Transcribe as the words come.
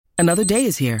Another day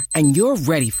is here, and you're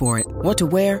ready for it. What to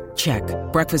wear? Check.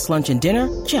 Breakfast, lunch, and dinner?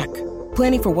 Check.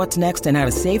 Planning for what's next and how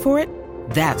to save for it?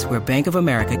 That's where Bank of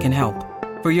America can help.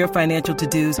 For your financial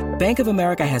to-dos, Bank of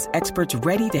America has experts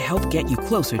ready to help get you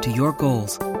closer to your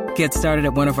goals. Get started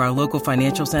at one of our local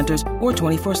financial centers or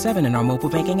 24/7 in our mobile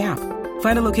banking app.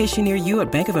 Find a location near you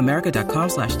at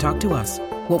bankofamerica.com/talktous.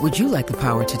 What would you like the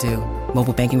power to do?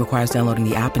 Mobile banking requires downloading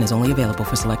the app and is only available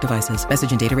for select devices.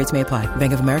 Message and data rates may apply.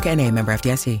 Bank of America N.A., member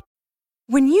FDIC.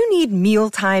 When you need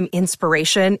mealtime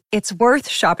inspiration, it's worth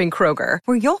shopping Kroger,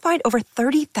 where you'll find over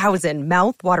 30,000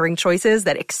 mouth-watering choices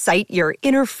that excite your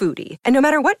inner foodie. And no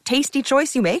matter what tasty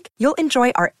choice you make, you'll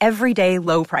enjoy our everyday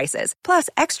low prices, plus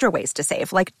extra ways to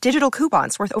save, like digital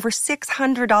coupons worth over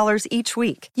 $600 each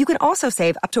week. You can also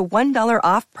save up to $1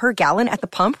 off per gallon at the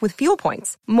pump with fuel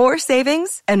points. More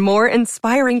savings and more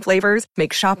inspiring flavors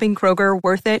make shopping Kroger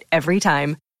worth it every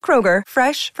time. Kroger,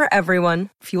 fresh for everyone.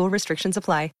 Fuel restrictions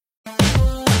apply.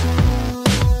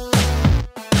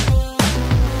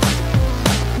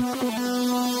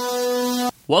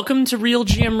 Welcome to Real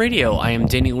GM Radio. I am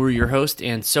Danny Leroux, your host,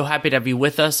 and so happy to have you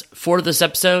with us for this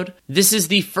episode. This is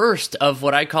the first of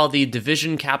what I call the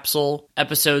Division Capsule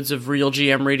episodes of Real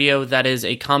GM Radio. That is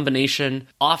a combination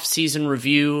off-season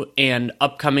review and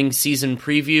upcoming season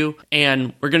preview.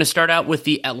 And we're going to start out with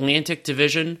the Atlantic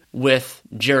Division with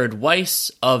Jared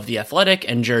Weiss of The Athletic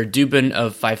and Jared Dubin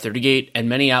of 538 and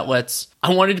many outlets.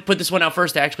 I wanted to put this one out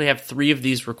first. I actually have 3 of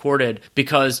these recorded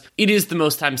because it is the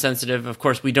most time sensitive. Of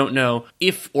course, we don't know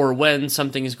if or when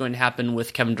something is going to happen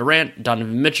with Kevin Durant,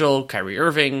 Donovan Mitchell, Kyrie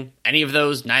Irving, any of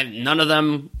those, none of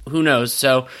them, who knows.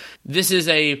 So this is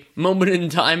a moment in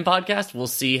time podcast. We'll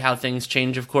see how things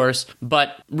change, of course,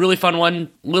 but really fun one,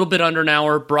 a little bit under an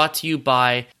hour, brought to you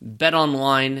by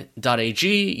betonline.ag.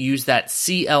 Use that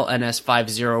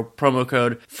CLNS50 promo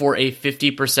code for a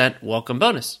 50% welcome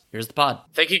bonus. Here's the pod.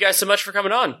 Thank you guys so much for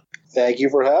coming on. Thank you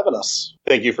for having us.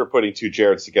 Thank you for putting 2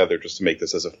 Jareds together just to make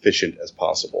this as efficient as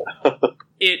possible.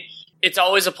 It's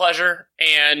always a pleasure,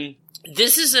 and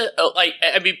this is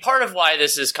part of why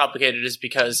this is complicated is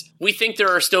because we think there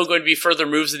are still going to be further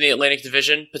moves in the Atlantic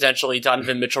Division, potentially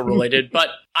Donovan Mitchell related, but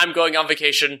I'm going on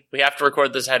vacation. We have to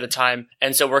record this ahead of time,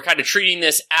 and so we're kind of treating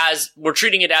it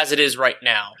as it is right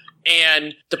now.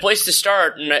 And the place to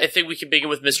start, and I think we can begin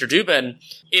with Mr. Dubin,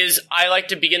 is I like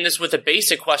to begin this with a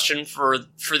basic question for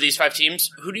these 5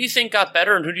 teams. Who do you think got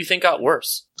better and who do you think got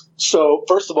worse? So,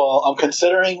 first of all, I'm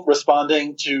considering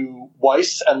responding to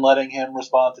Weiss and letting him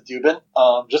respond to Dubin,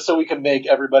 just so we can make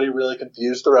everybody really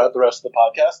confused throughout the rest of the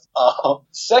podcast.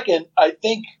 Second, I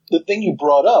think the thing you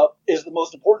brought up is the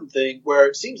most important thing, where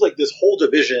it seems like this whole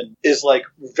division is like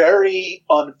very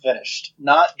unfinished,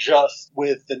 not just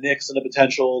with the Knicks and the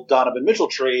potential Donovan Mitchell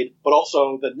trade, but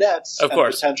also the Nets and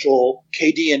potential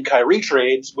KD and Kyrie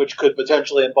trades, which could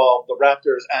potentially involve the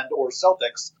Raptors and or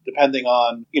Celtics, depending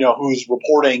on, who's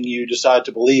reporting you decide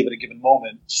to believe at a given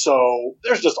moment. So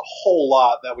there's just a whole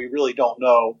lot that we really don't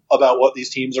know about what these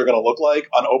teams are going to look like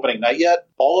on opening night yet.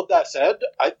 All of that said,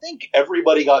 I think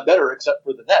everybody got better except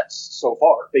for the Nets so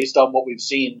far, based on what we've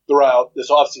seen throughout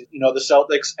this offseason. The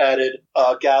Celtics added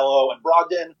Gallo and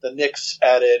Brogdon. The Knicks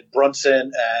added Brunson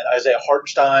and Isaiah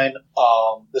Hartenstein.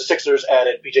 The Sixers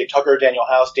added PJ Tucker, Daniel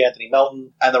House, D'Anthony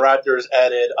Melton. And the Raptors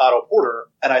added Otto Porter.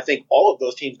 And I think all of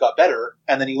those teams got better.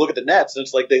 And then you look at the Nets, and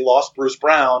it's like they lost Bruce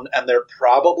Brown, and they're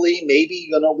probably maybe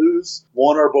going to lose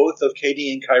one or both of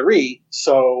KD and Kyrie.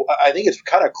 So I think it's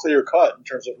kind of clear cut in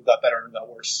terms of who got better and who got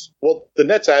worse. Well, the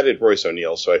Nets added Royce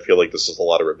O'Neal, so I feel like this is a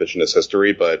lot of revisionist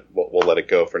history, but we'll let it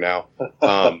go for now.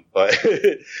 But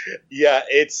yeah,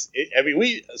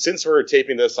 since we're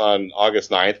taping this on August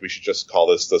 9th, we should just call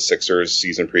this the Sixers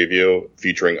season preview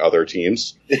featuring other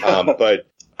teams. But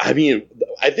I mean,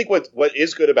 I think what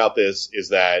is good about this is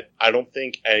that I don't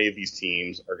think any of these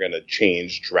teams are going to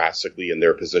change drastically in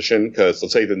their position, because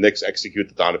let's say the Knicks execute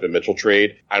the Donovan Mitchell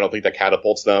trade. I don't think that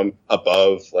catapults them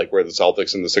above like where the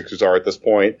Celtics and the Sixers are at this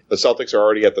point. The Celtics are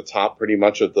already at the top pretty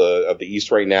much of the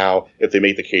East right now. If they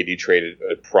make the KD trade,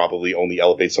 it probably only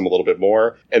elevates them a little bit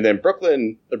more. And then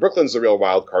Brooklyn's the real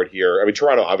wild card here. I mean,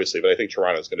 Toronto obviously, but I think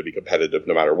Toronto's going to be competitive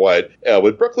no matter what.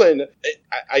 With Brooklyn,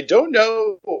 I don't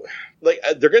know. Like,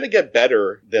 they're going to get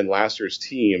better than last year's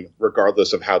team,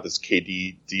 regardless of how this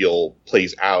KD deal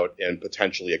plays out and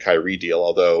potentially a Kyrie deal.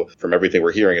 Although, from everything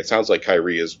we're hearing, it sounds like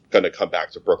Kyrie is going to come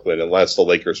back to Brooklyn unless the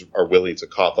Lakers are willing to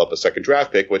cough up a second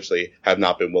draft pick, which they have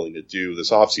not been willing to do this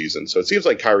offseason. So it seems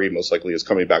like Kyrie most likely is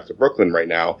coming back to Brooklyn right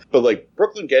now. But, like,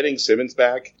 Brooklyn getting Simmons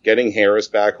back, getting Harris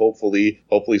back, hopefully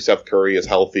Steph Curry is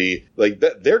healthy. Like,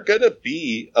 they're going to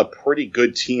be a pretty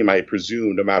good team, I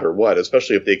presume, no matter what,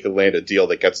 especially if they could land a deal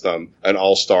that gets them become an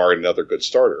all-star and another good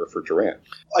starter for Durant.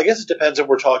 I guess it depends if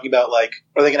we're talking about, like,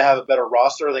 are they going to have a better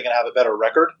roster? Are they going to have a better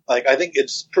record? Like, I think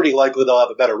it's pretty likely they'll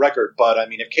have a better record, but, I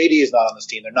mean, if KD is not on this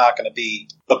team, they're not going to be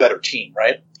a better team,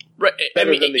 right? Right. I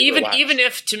mean, even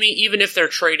if they're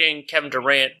trading Kevin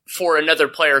Durant for another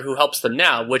player who helps them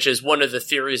now, which is one of the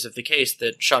theories of the case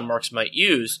that Sean Marks might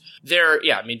use,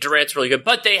 Durant's really good,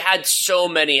 but they had so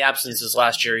many absences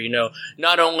last year,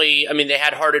 not only, they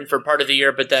had Harden for part of the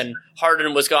year, but then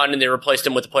Harden was gone and they replaced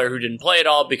him with a player who didn't play at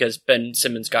all because Ben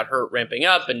Simmons got hurt ramping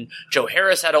up and Joe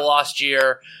Harris had a lost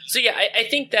year. So yeah, I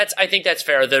think that's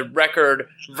fair. The record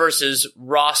versus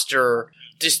roster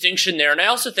distinction there. And I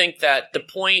also think that the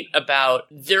point about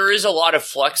there is a lot of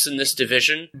flex in this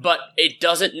division, but it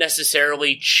doesn't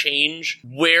necessarily change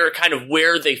where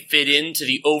they fit into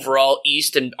the overall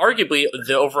East and arguably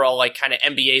the overall kind of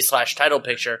NBA / title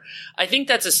picture. I think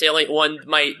that's a salient one.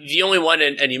 The only one,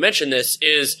 and you mentioned this,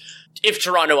 is if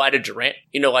Toronto added Durant,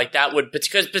 that would,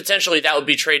 because potentially that would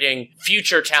be trading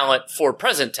future talent for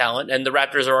present talent, and the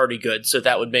Raptors are already good, so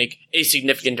that would make a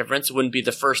significant difference. It wouldn't be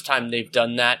the first time they've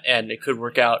done that, and it could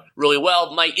work out really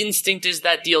well. My instinct is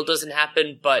that deal doesn't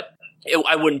happen, but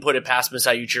I wouldn't put it past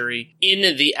Masai Ujiri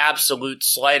in the absolute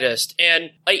slightest.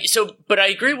 But I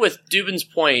agree with Dubin's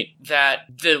point that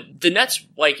the Nets,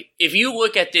 if you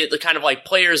look at the kind of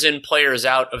players in, players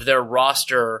out of their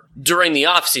roster during the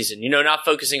offseason, not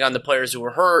focusing on the players who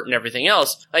were hurt and everything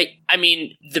else,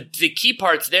 the key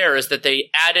parts there is that they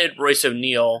added Royce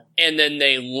O'Neal and then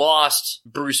they lost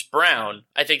Bruce Brown.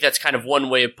 I think that's kind of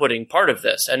one way of putting part of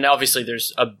this. And obviously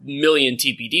there's a million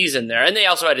TPDs in there. And they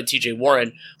also added TJ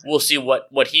Warren. We'll see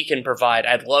what he can provide.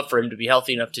 I'd love for him to be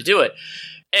healthy enough to do it.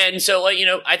 And so,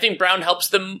 I think Brown helps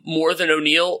them more than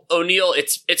O'Neal. O'Neal,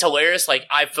 it's hilarious.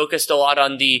 I've focused a lot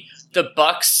on the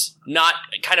Bucks not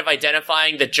kind of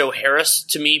identifying that Joe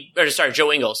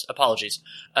Ingles, apologies.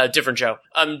 Different Joe.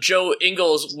 Joe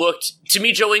Ingles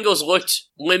looked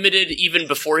limited even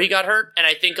before he got hurt. And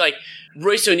I think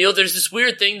Royce O'Neal, there's this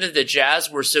weird thing that the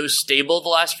Jazz were so stable the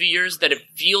last few years that it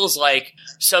feels like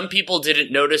some people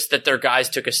didn't notice that their guys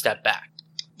took a step back.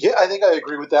 Yeah, I think I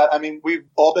agree with that. We've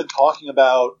all been talking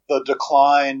about the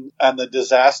decline and the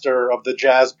disaster of the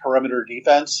Jazz perimeter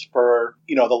defense for,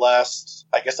 the last,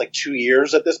 2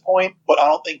 years at this point. But I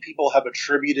don't think people have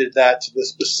attributed that to the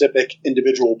specific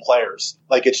individual players.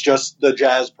 It's just the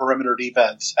Jazz perimeter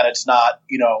defense, and it's not,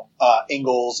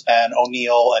 Ingles and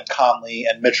O'Neal and Conley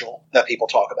and Mitchell that people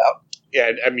talk about.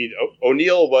 Yeah,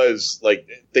 O'Neal was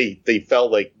they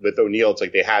felt like with O'Neal, it's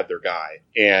they had their guy.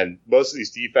 And most of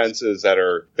these defenses that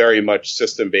are very much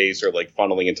system based or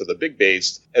funneling into the big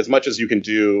base, as much as you can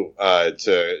do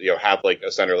to have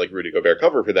a center like Rudy Gobert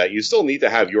cover for that, you still need to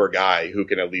have your guy who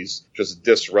can at least just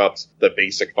disrupt the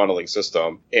basic funneling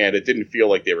system. And it didn't feel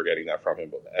like they were getting that from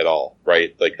him at all,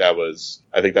 right?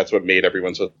 I think that's what made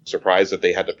everyone so surprised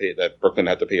that Brooklyn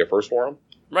had to pay a first for him.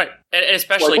 Right, and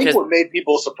especially because what made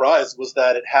people surprised was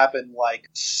that it happened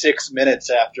 6 minutes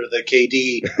after the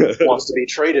KD wants to be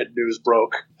traded news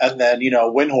broke, and then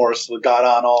Windhorst got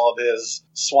on all of his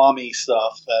Swami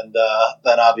stuff, and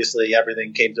then obviously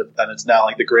everything came to, and it's now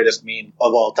the greatest meme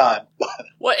of all time.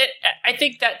 Well, I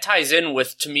think that ties in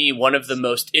with, to me, one of the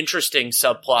most interesting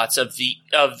subplots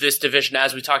of this division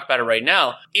as we talk about it right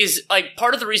now is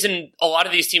part of the reason a lot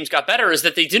of these teams got better is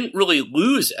that they didn't really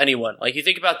lose anyone. You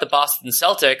think about the Boston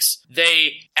Celtics,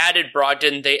 they added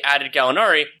Brogdon, they added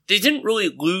Gallinari. They didn't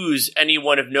really lose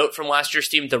anyone of note from last year's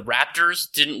team. The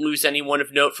Raptors didn't lose anyone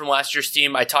of note from last year's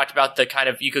team. I talked about the kind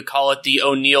of, you could call it the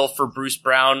O'Neal for Bruce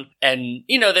Brown. And,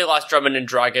 they lost Drummond and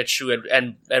Dragic,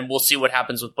 and we'll see what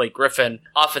happens with Blake Griffin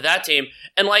off of that team.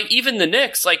 And even the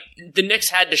Knicks, the Knicks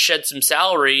had to shed some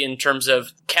salary in terms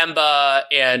of Kemba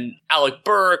and Alec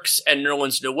Burks and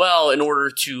Nerlens Noel in order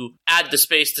to add the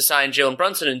space to sign Jalen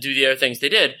Brunson and do the other things they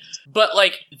did. But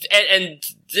and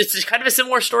this is kind of a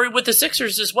similar story with the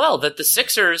Sixers as well, that the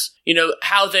Sixers,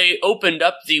 how they opened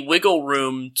up the wiggle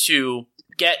room to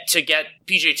get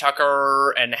PJ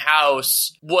Tucker and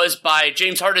House was by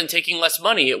James Harden taking less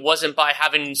money. It wasn't by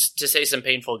having to say some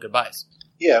painful goodbyes.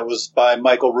 Yeah, it was by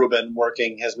Michael Rubin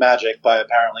working his magic by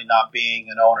apparently not being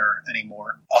an owner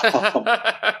anymore.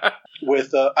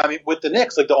 With the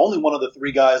Knicks, the only one of the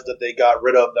three guys that they got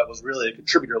rid of that was really a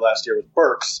contributor last year was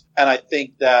Burks. And I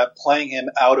think that playing him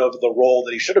out of the role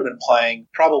that he should have been playing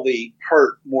probably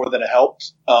hurt more than it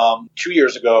helped. 2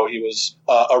 years ago, he was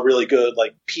a really good,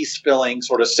 piece-filling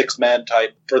sort of six-man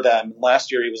type for them.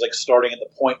 Last year, he was starting at the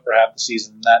point for half the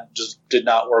season, and that just did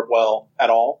not work well at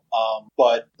all.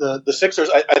 But the Sixers,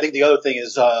 I think the other thing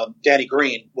is Danny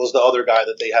Green was the other guy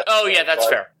that they had. Oh, yeah, that's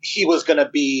fair. He was going to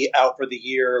be out for the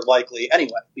year likely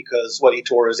anyway because he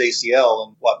tore his ACL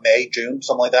in, May, June,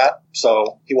 something like that.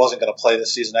 So he wasn't going to play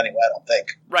this season anyway, I don't think.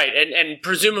 Right, and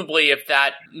presumably if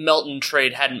that Melton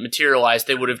trade hadn't materialized,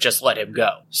 they would have just let him go.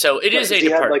 So it is a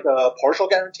departure. He had like a partial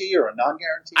guarantee or a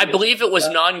non-guarantee? I believe it was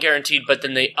non-guaranteed, but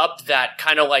then they upped that,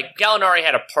 kind of like Gallinari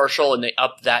had a partial, and they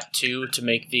upped that too to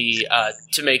make the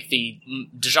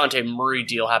DeJounte Murray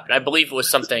deal happen. I believe it was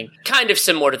something kind of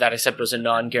similar to that, except it was a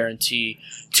non-guarantee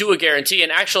to a guarantee.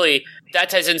 And actually, that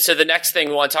ties into the next thing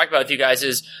we want to talk about with you guys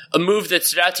is a move that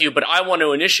stood out to you, but I want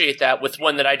to initiate that with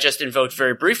one that I just invoked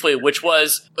very briefly, which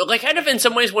was kind of in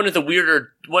some ways one of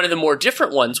the more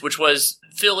different ones, which was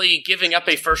Philly giving up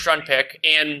a first-round pick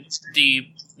and the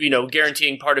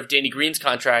guaranteeing part of Danny Green's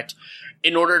contract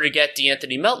in order to get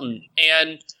DeAnthony Melton.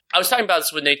 And I was talking about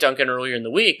this with Nate Duncan earlier in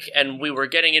the week, and we were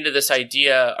getting into this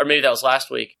idea, or maybe that was last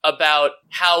week, about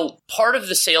how part of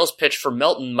the sales pitch for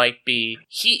Melton might be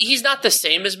he's not the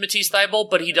same as Matisse Thybulle,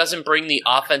 but he doesn't bring the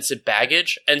offensive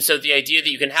baggage. And so the idea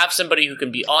that you can have somebody who can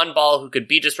be on ball, who could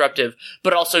be disruptive,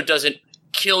 but also doesn't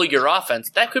kill your offense,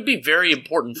 that could be very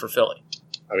important for Philly.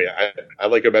 I mean, I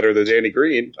like him better than Danny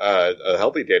Green, a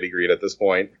healthy Danny Green at this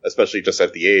point, especially just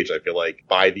at the age. I feel like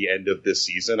by the end of this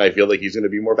season, I feel like he's going to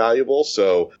be more valuable.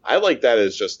 So I like that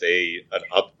as just an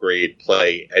upgrade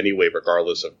play anyway,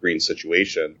 regardless of Green's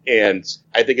situation. And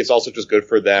I think it's also just good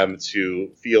for them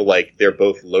to feel like they're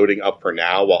both loading up for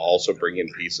now while also bringing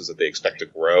in pieces that they expect to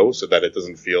grow so that it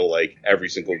doesn't feel like every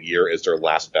single year is their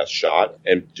last best shot.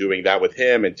 And doing that with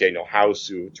him and Daniel House,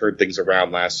 who turned things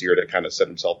around last year to kind of set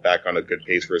himself back on a good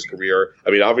pace for his career. I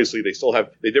mean, obviously they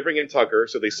did bring in Tucker,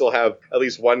 so they still have at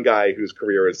least one guy whose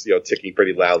career is, ticking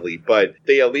pretty loudly, but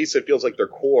at least it feels like their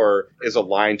core is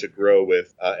aligned to grow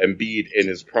with Embiid in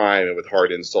his prime and with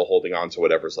Harden still holding on to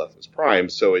whatever's left of his prime.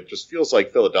 So it just feels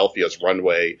like Philadelphia's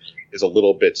runway is a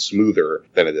little bit smoother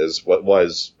than it is what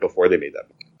was before they made that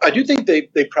move. I do think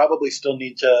they probably still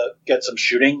need to get some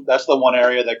shooting. That's the one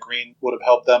area that Green would have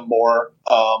helped them more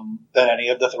than any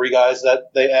of the three guys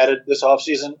that they added this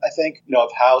offseason, I think.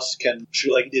 If House can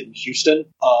shoot like he did in Houston,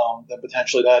 then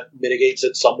potentially that mitigates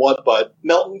it somewhat. But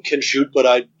Melton can shoot, but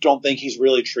I don't think he's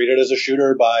really treated as a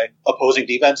shooter by opposing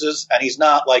defenses. And he's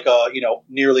not like a,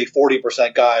 nearly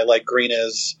 40% guy like Green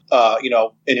is,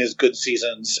 in his good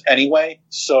seasons anyway.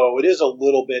 So it is a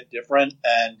little bit different.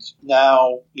 And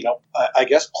now, I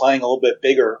guess playing a little bit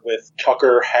bigger with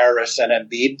Tucker, Harris, and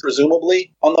Embiid,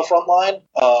 presumably, on the front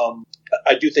line.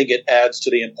 I do think it adds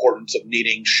to the importance of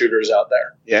needing shooters out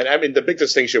there. Yeah, and I mean, the big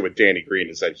distinction with Danny Green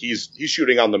is that he's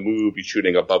shooting on the move, he's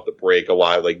shooting above the break a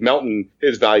lot. Like Melton,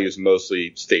 his value is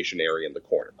mostly stationary in the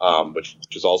corner, which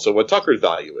is also what Tucker's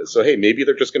value is. So, hey, maybe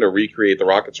they're just going to recreate the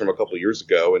Rockets from a couple of years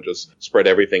ago and just spread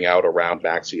everything out around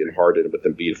Maxey and Harden with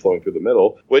Embiid flowing through the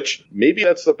middle, which maybe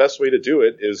that's the best way to do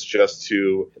it, is just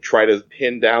to try to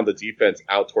pin down the defense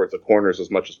out towards the corners as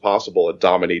much as possible and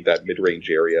dominate that mid-range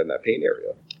area and that paint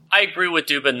area. I agree with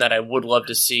Dubin that I would love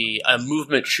to see a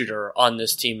movement shooter on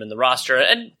this team in the roster.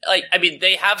 And,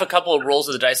 they have a couple of rolls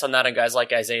of the dice on that on guys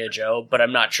like Isaiah Joe, but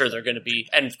I'm not sure they're going to be,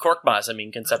 and Korkmaz,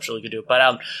 conceptually could do it, but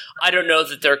I don't know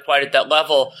that they're quite at that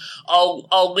level.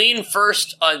 I'll lean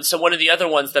first on, so one of the other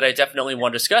ones that I definitely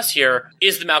want to discuss here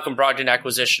is the Malcolm Brogdon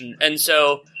acquisition. And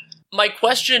so my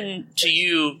question to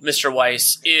you, Mr.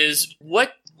 Weiss, is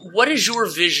what is your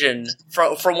vision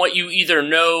from what you either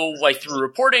know through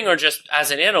reporting or just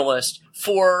as an analyst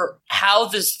for how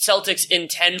the Celtics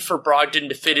intend for Brogdon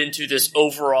to fit into this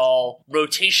overall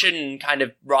rotation kind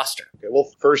of roster? Okay,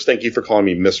 well, first, thank you for calling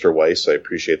me Mr. Weiss. I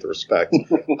appreciate the respect.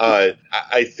 I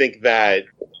think that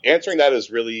answering that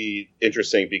is really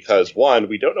interesting because, one,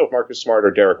 we don't know if Marcus Smart or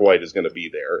Derek White is going to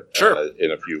be there in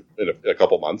a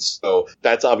couple months. So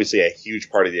that's obviously a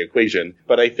huge part of the equation.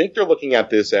 But I think they're looking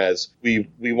at this as we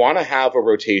want to have a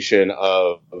rotation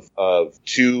of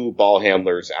two ball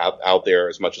handlers out there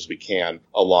as much as we can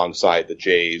alongside the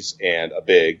Jays and a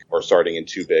big, or starting in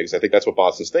two bigs. I think that's what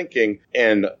Boston's thinking.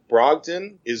 And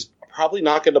Brogdon is probably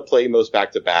not going to play most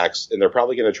back-to-backs, and they're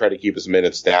probably going to try to keep his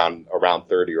minutes down around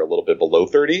 30 or a little bit below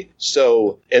 30.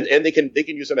 So, and they can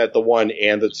use him at the 1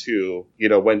 and the 2.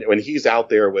 When he's out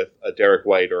there with a Derek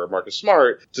White or a Marcus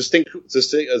Smart,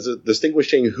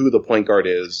 distinguishing who the point guard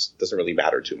is doesn't really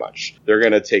matter too much. They're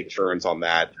going to take turns on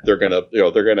that. They're going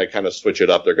to kind of switch it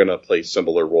up. They're going to play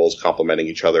similar roles, complementing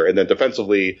each other, and then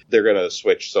defensively, they're going to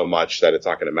switch so much that it's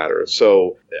not going to matter.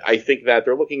 So, I think that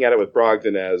they're looking at it with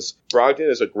Brogdon as Brogdon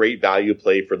is a great value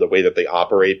play for the way that they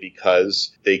operate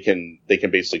because they can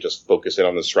basically just focus in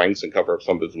on the strengths and cover up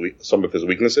some of his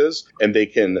weaknesses, and they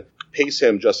can pace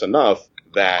him just enough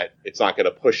that it's not going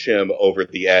to push him over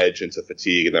the edge into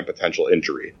fatigue and then potential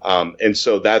injury. And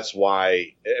so that's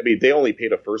why, I mean, they only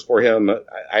paid a first for him.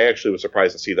 I actually was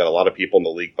surprised to see that a lot of people in the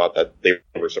league thought that they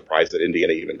were surprised that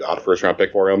Indiana even got a first round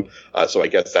pick for him. So I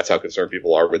guess that's how concerned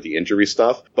people are with the injury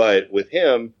stuff. But with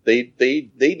him, they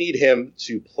need him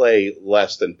to play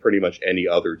less than pretty much any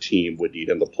other team would need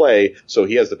him to play. So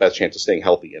he has the best chance of staying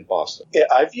healthy in Boston. Yeah,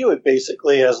 I view it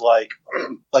basically as like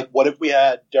what if we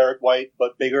had Derek White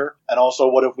but bigger, and also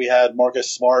what if we had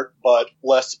Marcus Smart but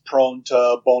less prone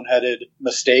to boneheaded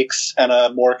mistakes and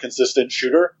a more consistent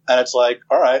shooter? And it's like,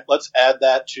 all right, let's add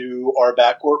that to our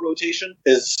backcourt rotation.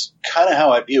 Is kind of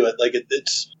how I view it. Like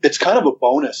it's kind of a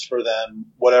bonus for them,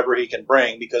 whatever he can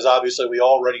bring, because obviously we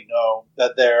already know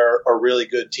that they're a really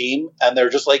good team, and they're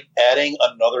just like adding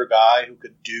another guy who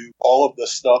could do all of the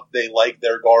stuff they like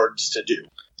their guards to do.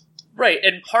 Right,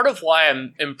 and part of why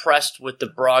I'm impressed with the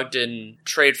Brogdon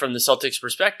trade from the Celtics'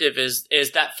 perspective is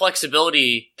that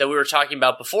flexibility that we were talking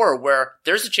about before, where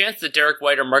there's a chance that Derek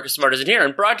White or Marcus Smart isn't here,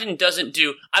 and Brogdon doesn't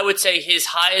do, I would say his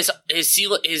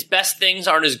best things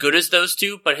aren't as good as those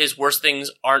two, but his worst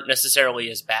things aren't necessarily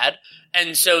as bad.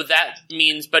 And so that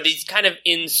means, but he's kind of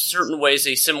in certain ways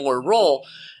a similar role.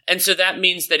 And so that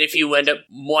means that if you end up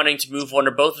wanting to move one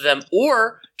or both of them,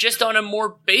 or just on a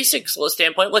more basic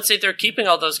standpoint, let's say they're keeping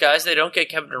all those guys, they don't get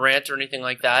Kevin Durant or anything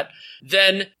like that,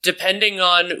 then depending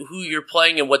on who you're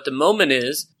playing and what the moment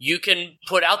is, you can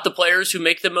put out the players who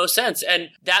make the most sense. And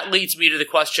that leads me to the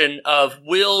question of,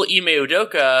 will Ime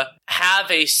Udoka have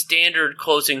a standard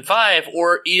closing five,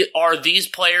 or are these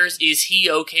players, is he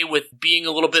okay with being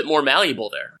a little bit more malleable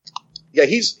there? Yeah,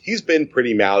 he's been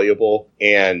pretty malleable,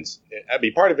 and I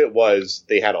mean, part of it was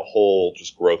they had a whole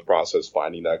just growth process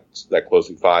finding that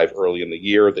closing five early in the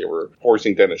year. They were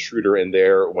forcing Dennis Schroeder in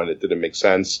there when it didn't make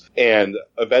sense, and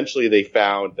eventually they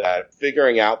found that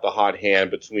figuring out the hot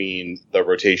hand between the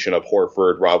rotation of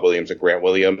Horford, Rob Williams, and Grant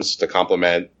Williams to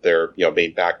complement their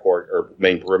main backcourt or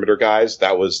main perimeter guys,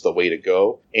 that was the way to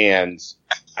go. And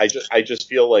I just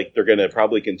feel like they're going to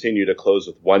probably continue to close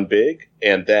with one big,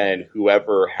 and then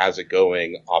whoever has it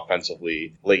going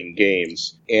offensively late in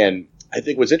games. And I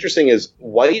think what's interesting is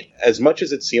White, as much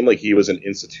as it seemed like he was an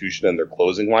institution in their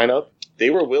closing lineup, they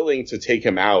were willing to take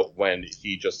him out when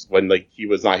he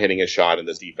was not hitting a shot and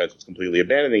the defense was completely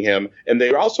abandoning him. And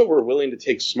they also were willing to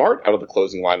take Smart out of the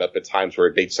closing lineup at times where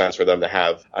it made sense for them to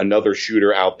have another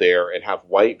shooter out there and have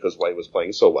White, because White was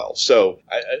playing so well. So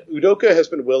Udoka has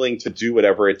been willing to do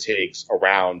whatever it takes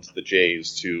around the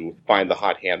Jays to find the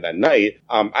hot hand that night.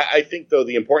 I think, though,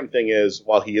 the important thing is,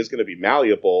 while he is going to be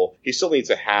malleable, he still needs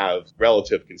to have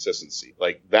relative consistency.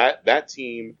 Like that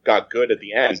team got good at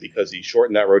the end because he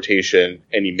shortened that rotation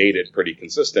and he made it pretty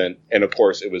consistent. And of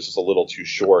course, it was just a little too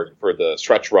short for the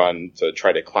stretch run to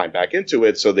try to climb back into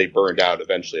it. So they burned out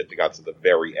eventually as they got to the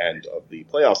very end of the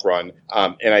playoff run.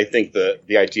 And I think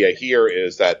the idea here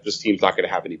is that this team's not going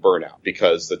to have any burnout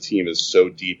because the team is so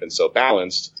deep and so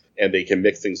balanced. And they can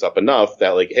mix things up enough that,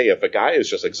 like, hey, if a guy is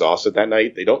just exhausted that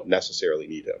night, they don't necessarily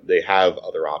need him. They have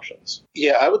other options.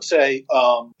 Yeah, I would say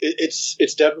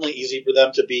it's definitely easy for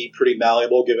them to be pretty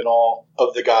malleable given all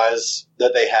of the guys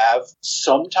that they have.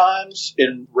 Sometimes,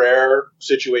 in rare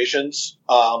situations,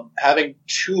 having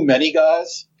too many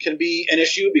guys can be an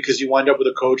issue because you wind up with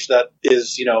a coach that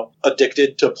is,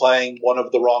 addicted to playing one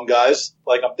of the wrong guys.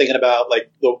 Like, I'm thinking about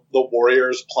like the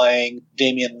Warriors playing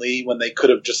Damian Lee when they could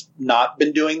have just not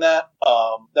been doing that.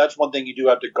 That's one thing you do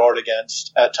have to guard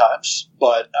against at times.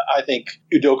 But I think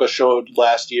Udoka showed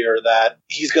last year that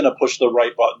he's going to push the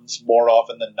right buttons more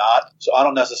often than not. So I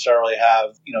don't necessarily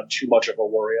have, too much of a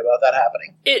worry about that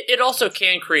happening. It also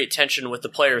can create tension with the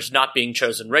players not being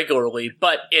chosen regularly,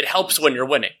 but it helps when you're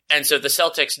winning. And so the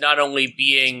Celtics not only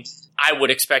being, I would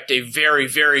expect, a very,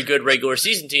 very good regular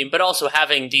season team, but also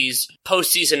having these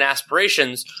postseason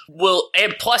aspirations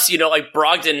and plus, like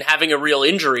Brogdon having a real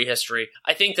injury history,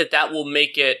 I think that will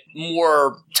make it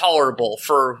more tolerable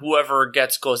for whoever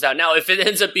gets closed out. Now, if it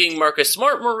ends up being Marcus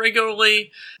Smart more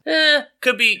regularly,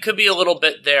 could be a little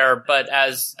bit there, but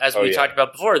as we talked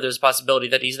about before, there's a possibility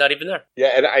that he's not even there.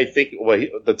 Yeah, and I think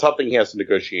the tough thing he has to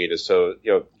negotiate is,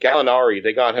 Gallinari,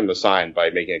 they got him to sign by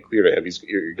making it clear to him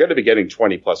you're going to be getting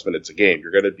 20 plus minutes a game.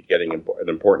 You're going to be getting an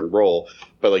important role,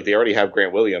 but like they already have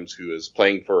Grant Williams, who is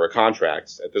playing for a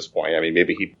contract at this point. I mean,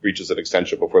 maybe he reaches an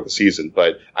extension before the season,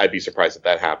 but I'd be surprised if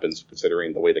that happens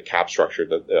considering the way the cap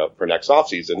structured for next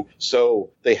offseason.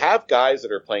 So they have guys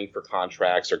that are playing for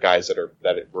contracts or guys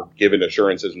that were given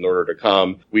assurances in order to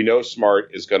come. We know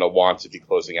Smart is going to want to be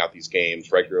closing out these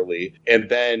games regularly. And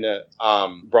then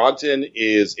Brogdon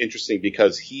is interesting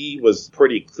because he was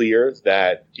pretty clear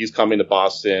that he's coming to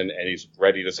Boston and he's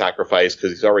ready to sacrifice sacrifice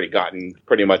because he's already gotten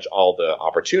pretty much all the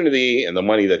opportunity and the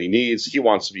money that he needs. He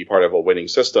wants to be part of a winning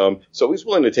system. So he's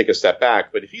willing to take a step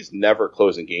back. But if he's never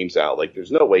closing games out, like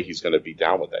there's no way he's going to be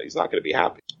down with that. He's not going to be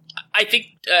happy. I think,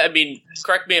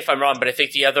 correct me if I'm wrong, but I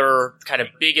think the other kind of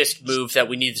biggest move that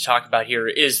we need to talk about here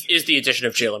is the addition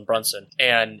of Jalen Brunson.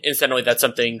 And incidentally, that's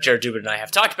something Jared Dubin and I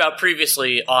have talked about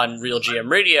previously on Real GM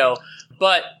Radio.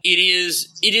 But it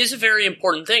is a very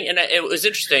important thing. And it was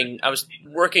interesting. I was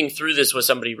working through this with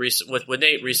somebody with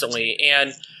Nate recently,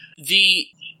 and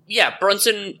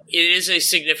Brunson, it is a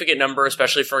significant number,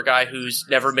 especially for a guy who's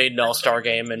never made an all-star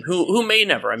game and who may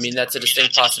never. I mean, that's a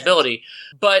distinct possibility.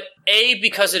 But A,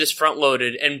 because it is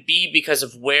front-loaded, and B, because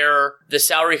of where the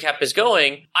salary cap is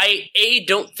going, I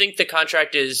don't think the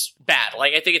contract is bad.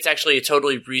 Like, I think it's actually a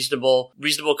totally reasonable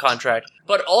contract.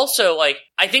 But also, like,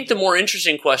 I think the more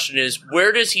interesting question is,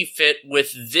 where does he fit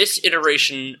with this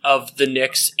iteration of the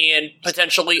Knicks and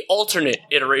potentially alternate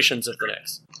iterations of the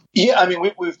Knicks? Yeah, I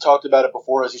mean, we've talked about it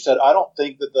before. As you said, I don't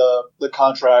think that the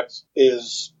contract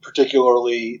is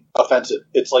particularly offensive.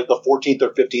 It's like the 14th or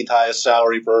 15th highest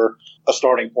salary for a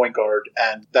starting point guard,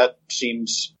 and that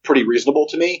seems pretty reasonable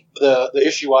to me. The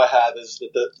issue I have is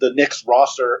that the Knicks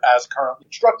roster, as currently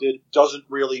constructed, doesn't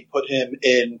really put him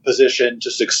in position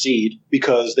to succeed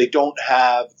because they don't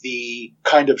have the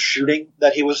kind of shooting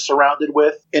that he was surrounded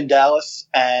with in Dallas.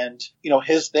 And,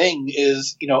 his thing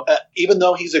is, even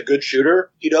though he's a good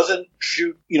shooter, he doesn't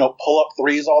shoot, pull-up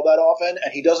threes all that often,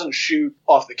 and he doesn't shoot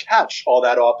off the catch all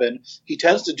that often. He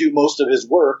tends to do most of his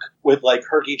work with like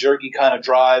herky-jerky kind of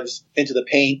drives into the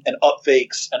paint and up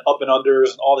fakes and up and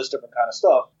unders and all this different kind of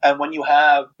stuff. And when you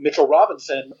have Mitchell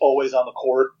Robinson always on the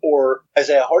court, or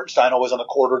Isaiah Hartenstein always on the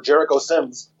court, or Jericho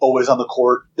Sims always on the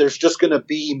court, there's just going to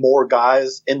be more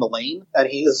guys in the lane. And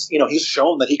he's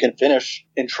shown that he can finish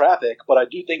in traffic, but I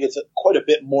do think it's quite a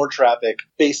bit more traffic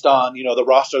based on, the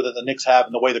roster that the Knicks have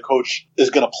and the way the coach is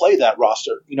going to play that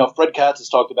roster. Fred Katz has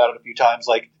talked about it a few times.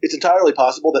 Like, it's entirely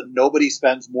possible that nobody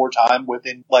spends more time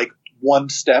within like one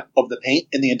step of the paint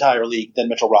in the entire league than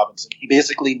Mitchell Robinson. He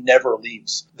basically never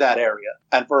leaves that area.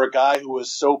 And for a guy who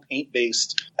is so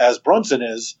paint-based as Brunson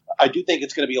is, I do think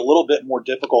it's going to be a little bit more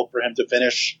difficult for him to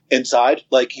finish inside.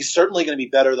 Like, he's certainly going to be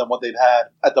better than what they've had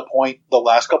at the point the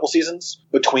last couple seasons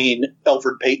between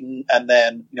Elfrid Payton and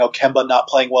then, Kemba not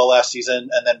playing well last season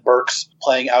and then Burks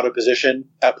playing out of position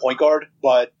at point guard.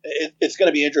 But it's going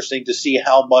to be interesting to see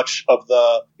how much of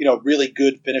the, really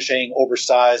good finishing,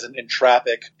 oversized and in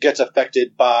traffic gets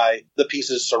affected by the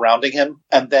pieces surrounding him.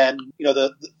 And then,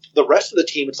 the rest of the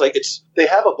team, they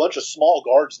have a bunch of small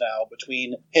guards now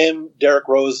between him. Derrick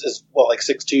Rose is like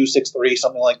 6'2", 6'3",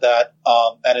 something like that.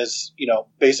 And is,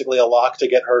 basically a lock to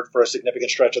get hurt for a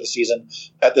significant stretch of the season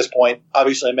at this point.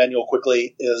 Obviously, Emmanuel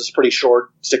Quickley is pretty short,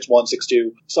 6'1",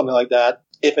 6'2", something like that.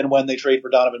 If and when they trade for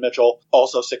Donovan Mitchell,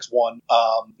 also 6'1".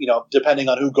 Depending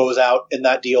on who goes out in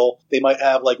that deal, they might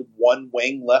have like one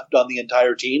wing left on the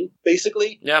entire team,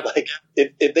 basically. Yeah. Like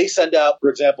if they send out, for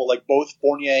example, like both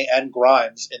Fournier and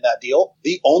Grimes in that deal,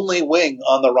 the only wing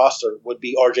on the roster would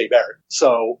be RJ Barrett.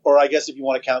 So, or I guess if you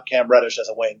want to count Cam Reddish as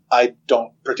a wing, I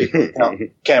don't particularly count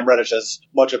Cam Reddish as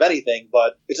much of anything,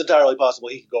 but it's entirely possible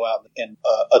he could go out in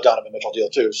a Donovan Mitchell deal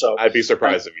too. So I'd be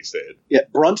surprised if he stayed. Yeah,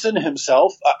 Brunson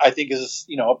himself, I think is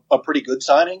a pretty good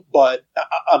signing, but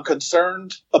I'm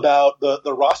concerned about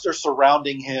the roster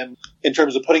surrounding him in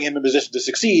terms of putting him in position to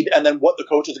succeed, and then what the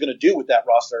coach is going to do with that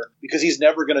roster, because he's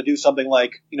never going to do something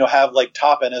like, have like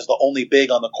Toppin as the only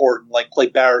big on the court and like play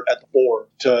Barrett at the 4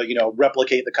 to,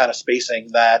 replicate the kind of spacing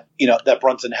that, that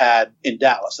Brunson had in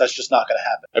Dallas. That's just not going to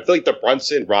happen. I feel like the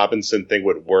Brunson Robinson thing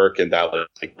would work in that,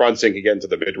 like Brunson can get into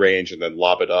the mid range and then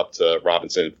lob it up to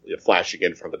Robinson, flashing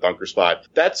in from the dunker spot.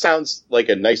 That sounds like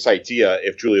a nice idea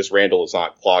if Julius Randle is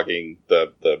not clogging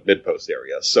the mid post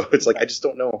area. So it's like, I just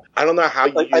don't know. I don't know how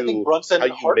I think Brunson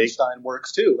and Hartenstein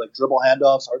works too. Like dribble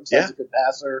handoffs. Hartenstein's a good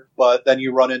passer, but then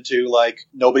you run into like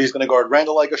nobody's going to guard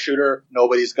Randle like a shooter.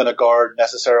 Nobody's going to guard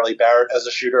necessarily Barrett as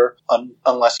a shooter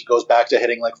unless he goes back to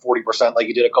hitting like 40% like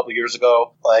he did a couple years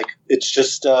ago. Like it's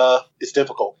just it's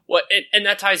difficult. Well, and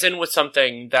that ties in with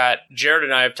something that Jared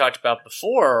and I have talked about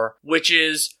before, which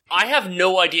is I have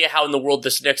no idea how in the world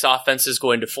this Knicks offense is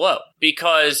going to flow,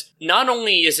 because not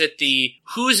only is it the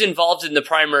who's involved in the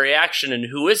primary action and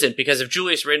who isn't, because if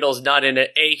Julius Randle is not in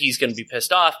it, A, he's going to be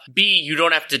pissed off, B, you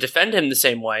don't have to defend him the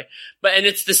same way. And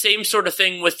it's the same sort of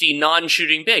thing with the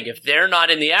non-shooting big. If they're not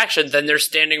in the action, then they're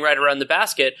standing right around the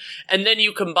basket. And then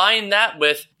you combine that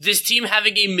with this team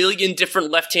having a million different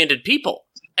left-handed people.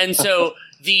 And so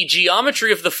the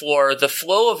geometry of the floor, the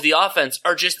flow of the offense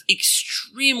are just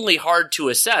extremely hard to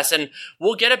assess. And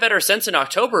we'll get a better sense in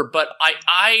October, but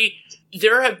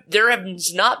there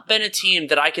has not been a team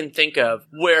that I can think of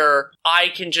where I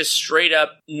can just straight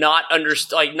up not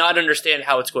understand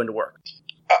how it's going to work.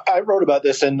 I wrote about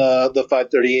this in the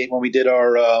 538 when we did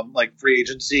our free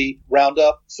agency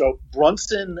roundup. So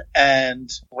Brunson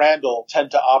and Randall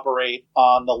tend to operate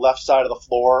on the left side of the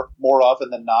floor more often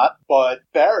than not, but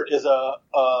Barrett is a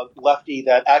lefty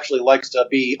that actually likes to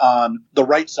be on the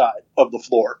right side of the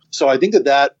floor. So I think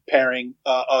that pairing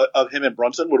of him and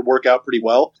Brunson would work out pretty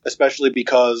well, especially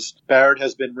because Barrett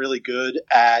has been really good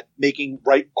at making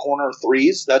right corner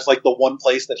threes. That's like the one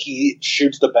place that he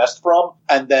shoots the best from.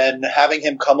 And then having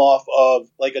him come off of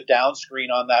like a down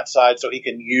screen on that side so he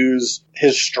can use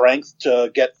his strength to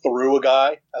get through a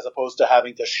guy as opposed to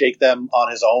having to shake them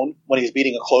on his own when he's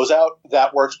beating a closeout.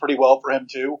 That works pretty well for him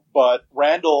too. But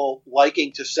Randall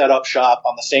liking to set up shop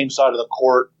on the same side of the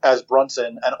court as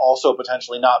Brunson and also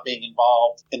potentially not being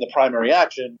involved in the primary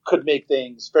action could make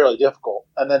things fairly difficult.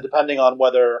 And then depending on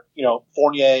whether,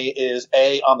 Fournier is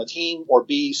A, on the team, or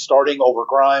B, starting over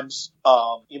Grimes,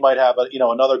 you might have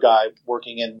another guy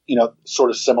working in, sort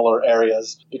of similar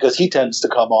areas because he tends to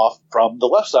come off from the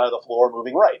left side of the floor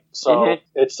moving right. So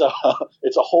it's a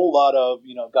whole lot of,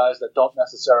 guys that don't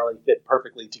necessarily fit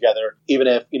perfectly together, even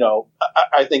if,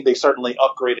 I think they certainly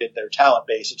upgraded their talent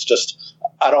base. It's just,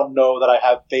 I don't know that I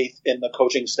have faith in the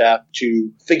coaching staff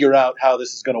to figure out how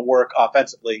this is going to work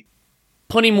offensively.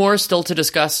 Plenty more still to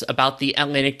discuss about the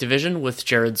Atlantic Division with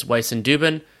Jared's Weiss and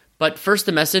Dubin, but first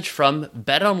a message from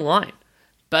BetOnline.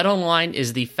 BetOnline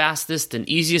is the fastest and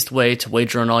easiest way to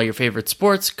wager on all your favorite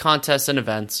sports, contests, and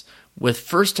events with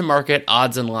first-to-market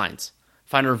odds and lines.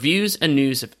 Find reviews and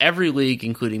news of every league,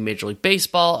 including Major League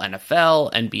Baseball,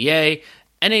 NFL, NBA,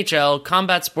 NHL,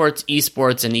 combat sports,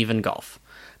 esports, and even golf.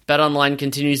 BetOnline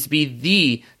continues to be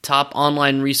the top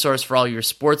online resource for all your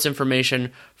sports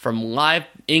information, from live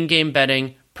in-game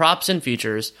betting, props, and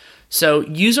features. So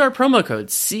use our promo code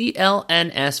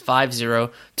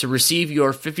CLNS50 to receive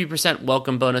your 50%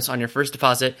 welcome bonus on your first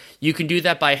deposit. You can do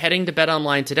that by heading to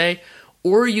BetOnline today,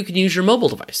 or you can use your mobile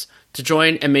device to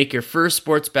join and make your first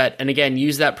sports bet. And again,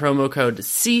 use that promo code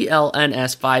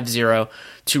CLNS50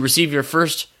 to receive your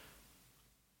first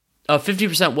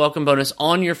 50% welcome bonus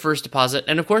on your first deposit,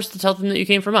 and of course to tell them that you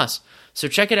came from us. So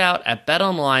check it out at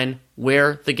BetOnline,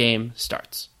 where the game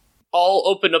starts. I'll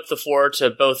open up the floor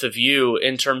to both of you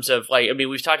in terms of,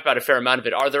 we've talked about a fair amount of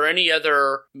it. Are there any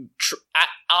other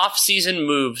off-season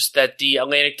moves that the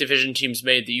Atlantic Division teams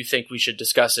made that you think we should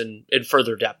discuss in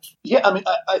further depth? Yeah,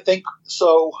 I think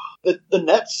so. The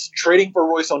Nets trading for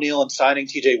Royce O'Neal and signing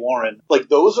TJ Warren,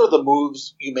 those are the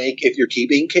moves you make if you're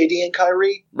keeping KD and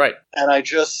Kyrie. Right. And I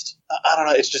don't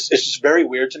know. It's just very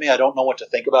weird to me. I don't know what to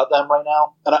think about them right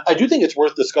now. And I do think it's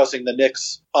worth discussing the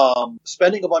Knicks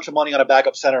spending a bunch of money on a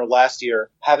backup center last year,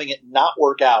 having it not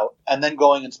work out, and then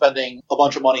going and spending a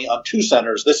bunch of money on two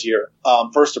centers this year.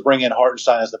 First to bring in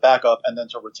Hartenstein as the backup, and then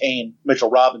to retain Mitchell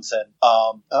Robinson.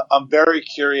 I'm very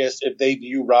curious if they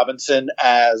view Robinson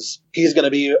as he's going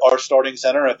to be our starting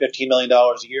center at $15 million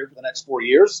a year for the next 4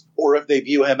 years, or if they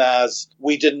view him as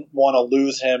we didn't want to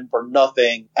lose him for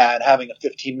nothing, and having a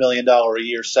 $15 million a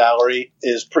year salary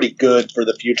is pretty good for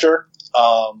the future.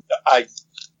 I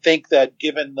think that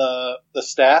given the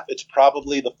staff, it's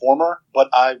probably the former, but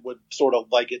I would sort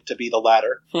of like it to be the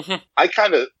latter. I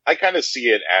kind of see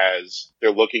it as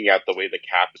they're looking at the way the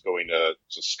cap is going to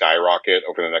skyrocket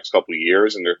over the next couple of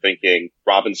years, and they're thinking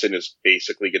Robinson is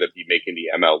basically going to be making the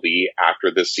MLE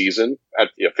after this season.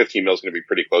 15 mil is going to be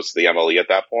pretty close to the MLE at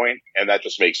that point, and that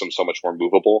just makes them so much more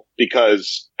movable.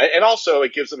 And also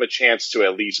it gives them a chance to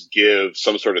at least give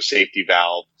some sort of safety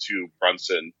valve to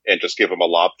Brunson and just give him a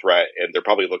lob threat. And they're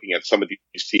probably looking at some of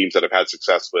these teams that have had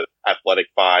success with athletic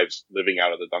fives living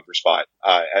out of the dunker spot.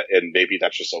 And maybe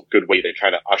that's just a good way to try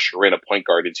to usher in a point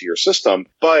guard into your system.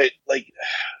 But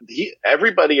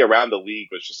everybody around the league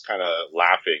was just kind of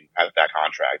laughing at that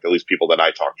contract, at least people that I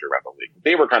talked to around the league.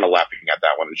 They were kind of laughing at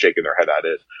that one and shaking their head at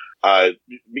it.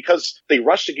 Because they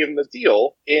rushed to give him the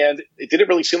deal, and it didn't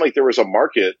really seem like there was a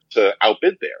market to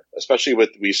outbid there, especially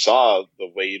we saw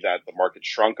the way that the market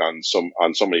shrunk on so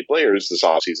many players this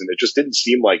offseason. It just didn't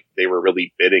seem like they were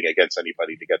really bidding against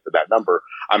anybody to get to that number.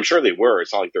 I'm sure they were.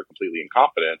 It's not like they're completely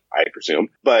incompetent, I presume,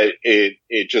 but it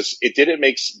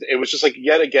was just like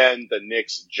yet again, the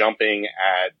Knicks jumping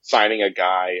at signing a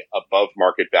guy above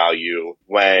market value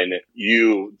when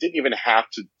you didn't even have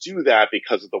to do that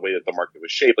because of the way that the market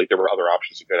was shaped. There were other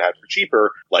options you could have had for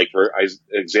cheaper, like for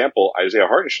example, Isaiah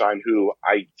Hartenstein, who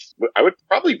I would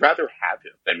probably rather have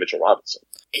him than Mitchell Robinson.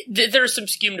 There's some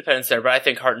scheme dependence there, but I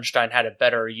think Hartenstein had a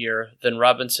better year than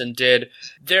Robinson did.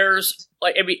 There's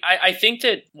like, I mean, I think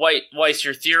that Weiss,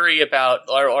 your theory about,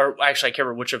 or actually, I can't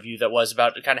remember which of you that was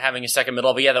about kind of having a second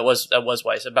middle, but yeah, that was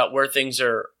Weiss, about where things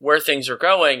are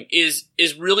going is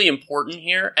really important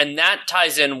here, and that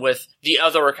ties in with the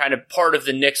other kind of part of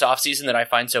the Knicks offseason that I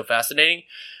find so fascinating,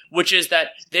 which is that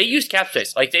they used cap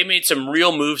space. Like, they made some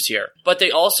real moves here, but they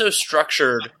also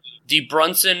structured the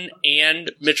Brunson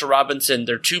and Mitchell Robinson,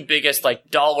 their two biggest like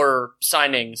dollar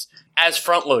signings, as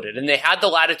front loaded, and they had the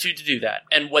latitude to do that.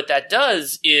 And what that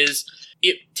does is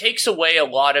it takes away a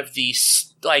lot of the,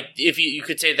 like, if you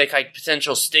could say the like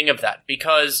potential sting of that,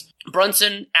 because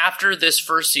Brunson, after this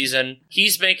first season,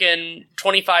 he's making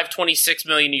 $25-26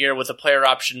 million a year with a player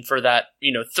option for that,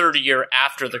 third year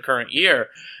after the current year.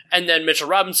 And then Mitchell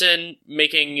Robinson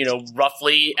making,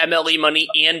 roughly MLE money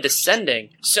and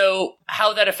descending. So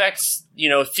how that affects,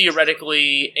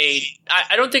 theoretically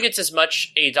I don't think it's as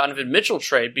much a Donovan Mitchell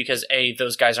trade because A,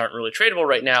 those guys aren't really tradable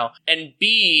right now, and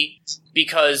B,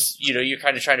 because, you're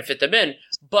kind of trying to fit them in.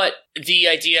 But the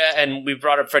idea, and we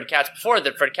brought up Fred Katz before,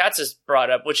 that Fred Katz has brought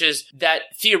up, which is that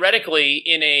theoretically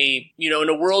in a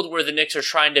world where the Knicks are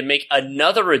trying to make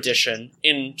another addition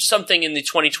in something in the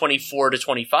 2024 to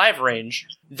 25 range,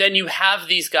 then you have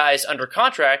these guys under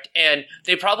contract, and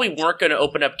they probably weren't going to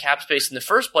open up cap space in the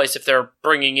first place if they're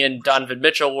bringing in Donovan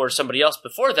Mitchell or somebody else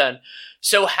before then.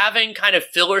 So having kind of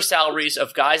filler salaries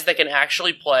of guys that can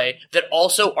actually play that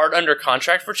also aren't under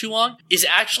contract for too long is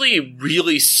actually a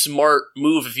really smart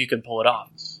move if you can pull it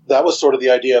off. That was sort of the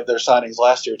idea of their signings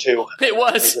last year, too. It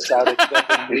was. They decided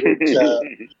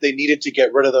that they needed to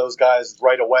get rid of those guys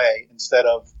right away instead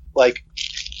of, like,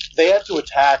 they had to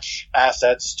attach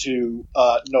assets to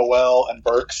Noel and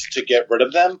Burks to get rid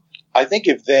of them. I think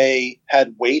if they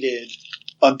had waited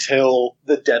until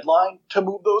the deadline to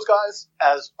move those guys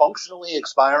as functionally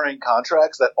expiring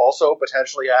contracts that also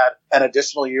potentially add an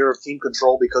additional year of team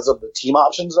control because of the team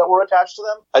options that were attached to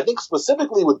them. I think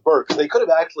specifically with Burks, they could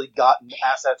have actually gotten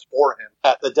assets for him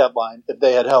at the deadline if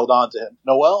they had held on to him.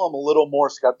 Noel, I'm a little more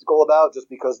skeptical about just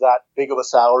because that big of a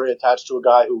salary attached to a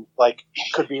guy who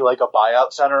could be like a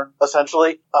buyout center,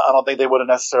 essentially. I don't think they would have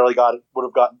necessarily would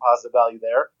have gotten positive value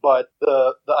there. But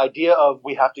the idea of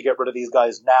we have to get rid of these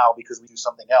guys now because we do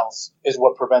something else is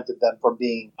what prevented them from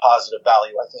being positive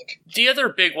value, I think. The other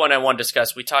big one I want to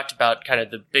discuss, we talked about kind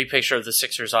of the big picture of the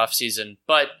Sixers offseason,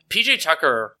 but PJ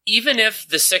Tucker, even if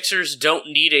the Sixers don't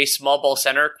need a small ball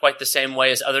center quite the same way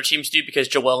as other teams do because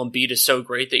Joel Embiid is so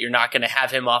great that you're not going to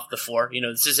have him off the floor.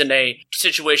 This isn't a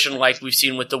situation like we've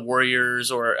seen with the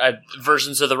Warriors or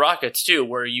versions of the Rockets too,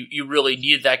 where you really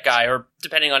need that guy, or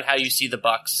depending on how you see the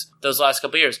Bucks those last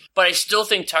couple of years. But I still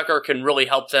think Tucker can really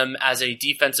help them as a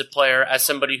defensive player, as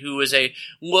somebody who is a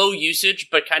low usage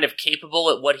but kind of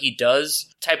capable at what he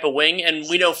does type of wing. And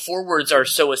we know forwards are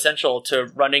so essential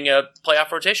to running a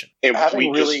playoff rotation.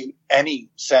 Having really any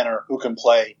center who can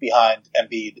play behind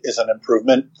Embiid is an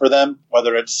improvement for them,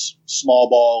 whether it's small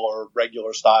ball or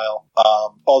regular style.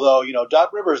 Although,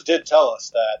 Doc Rivers did tell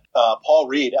us that Paul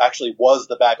Reed actually was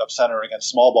the backup center against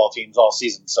small ball teams all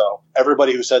season. So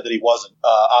everybody who said that he wasn't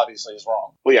obviously is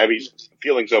wrong. Well, yeah, I mean,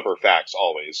 feelings over facts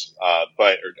always, or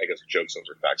I guess jokes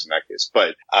over facts in that case.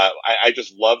 But I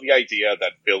just love the idea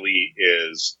that Philly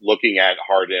is looking at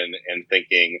Harden and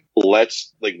thinking,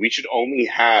 we should only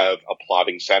have a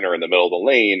plotting center in the middle of the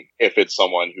lane if it's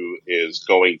someone who is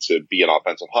going to be an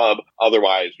offensive hub.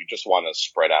 Otherwise, we just want to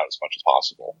spread out as much as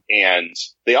possible. And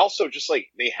they also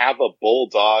they have a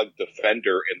bulldog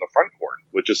defender in the front court,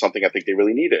 which is something I think they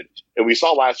really needed. And we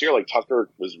saw last year, Tucker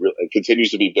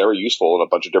continues to be very useful in a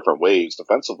bunch of different ways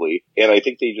defensively. And I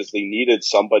think they needed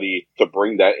somebody to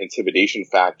bring that intimidation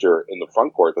factor in the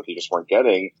front court that they just weren't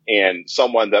getting, and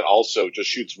someone that also just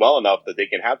shoots well enough that they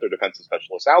can have their defensive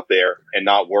specialists out there and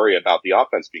not worry about the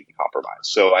offense being compromised.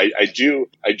 So I do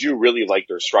really like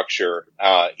their structure.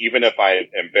 Even if I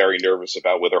am very nervous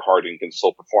about whether Harden can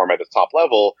still perform at a top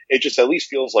level, it just at least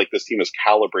feels like this team is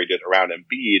calibrated around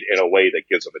Embiid in a way that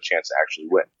gives them a chance to actually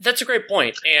win. That's a great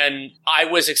point. And I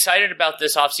was excited about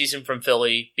this offseason from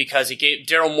Philly because he gave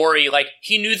Daryl Morey,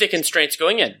 he knew the constraints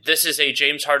going in. This is a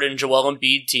James Harden, Joel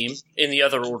Embiid team in the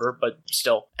other order, but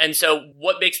still. And so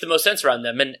what makes the most sense around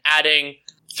them? And adding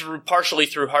partially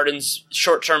through Harden's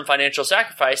short-term financial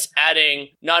sacrifice, adding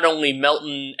not only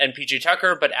Melton and PJ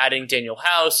Tucker, but adding Daniel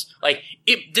House.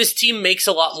 This team makes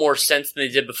a lot more sense than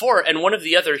they did before. And one of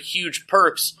the other huge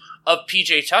perks of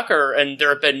PJ Tucker, and there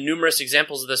have been numerous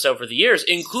examples of this over the years,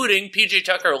 including PJ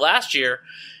Tucker last year,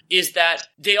 is that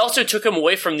they also took him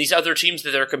away from these other teams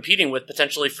that they're competing with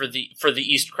potentially for the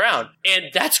East crown.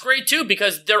 And that's great too,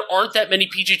 because there aren't that many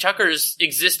PG Tuckers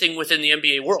existing within the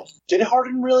NBA world. Did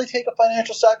Harden really take a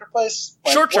financial sacrifice?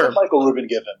 Short term. What did Michael Rubin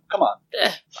give him? Come on.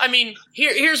 I mean,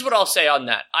 here's what I'll say on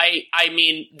that. I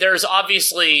mean, there's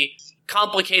obviously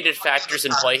complicated factors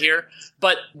in play here,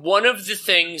 but one of the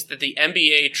things that the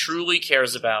NBA truly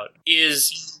cares about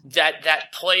is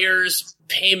that players'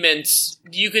 payments,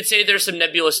 you could say there's some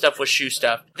nebulous stuff with shoe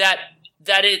stuff, that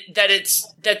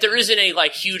there isn't a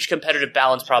like huge competitive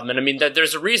balance problem. And I mean that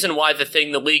there's a reason why the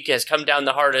thing the league has come down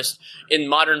the hardest in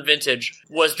modern vintage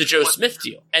was the Joe Smith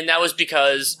deal. And that was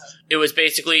because it was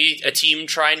basically a team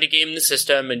trying to game the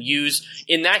system and use,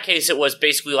 in that case, it was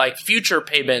basically like future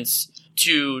payments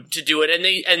to do it.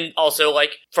 And also,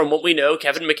 like, from what we know,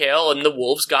 Kevin McHale and the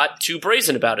Wolves got too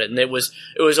brazen about it. And it was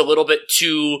a little bit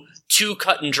too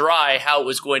cut and dry how it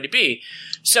was going to be.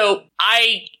 So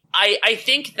I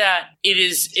think that it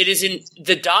is in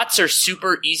the dots are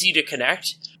super easy to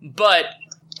connect, but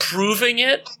proving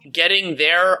it, getting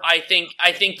there, I think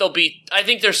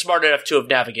they're smart enough to have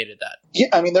navigated that. Yeah,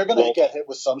 I mean, they're going to get hit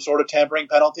with some sort of tampering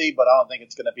penalty, but I don't think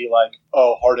it's going to be like,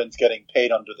 oh, Harden's getting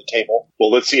paid under the table. Well,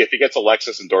 let's see. If he gets a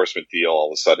Lexus endorsement deal all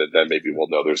of a sudden, then maybe we'll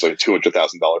know there's like a $200,000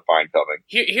 fine coming.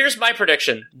 Here's my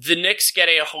prediction. The Knicks get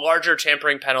a larger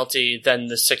tampering penalty than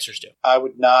the Sixers do. I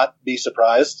would not be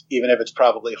surprised, even if it's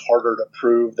probably harder to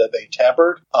prove that they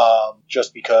tampered,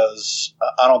 just because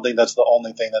I don't think that's the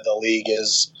only thing that the league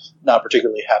is not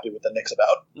particularly happy with the Knicks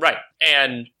about. Right.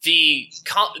 And the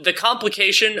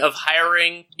complication of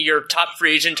hiring your top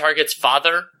free agent target's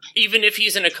father, even if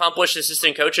he's an accomplished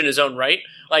assistant coach in his own right,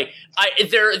 like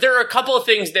there are a couple of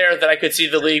things there that I could see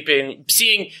the league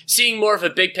seeing more of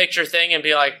a big picture thing and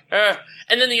be like,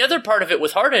 And then the other part of it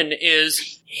with Harden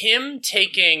is him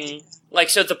taking, like,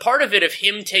 so the part of it of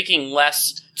him taking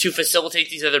less to facilitate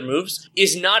these other moves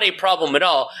is not a problem at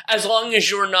all, as long as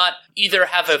you're not either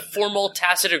have a formal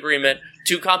tacit agreement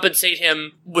to compensate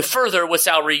him with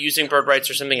salary using bird rights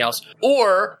or something else,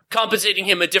 or compensating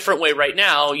him a different way right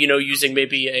now, using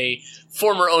maybe a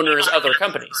former owner's other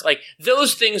companies. Like,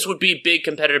 those things would be big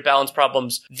competitive balance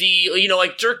problems.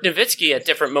 Like Dirk Nowitzki at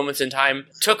different moments in time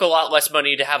took a lot less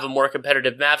money to have a more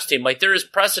competitive Mavs team. Like, there is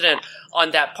precedent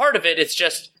on that part of it. It's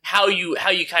just how you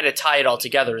kind of tie it all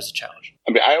together is a challenge.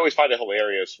 I mean, I always find it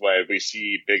hilarious when we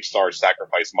see big stars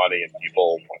sacrifice money and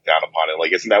people look down upon it.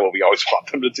 Like, isn't that what we always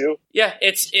want them to do? Yeah,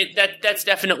 that's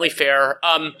definitely fair.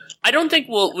 I don't think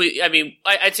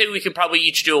I'd say we could probably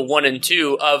each do a 1 and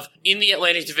 2 of, in the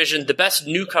Atlantic Division, the best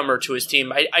newcomer to his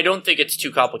team. I don't think it's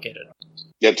too complicated.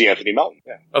 Yeah, D'Anthony Melton.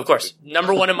 Yeah. Of course.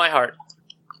 Number 1 in my heart.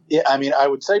 Yeah, I mean, I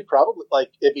would say probably,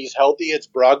 like, if he's healthy, it's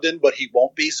Brogdon, but he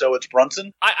won't be, so it's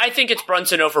Brunson. I think it's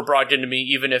Brunson over Brogdon to me,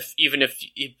 even if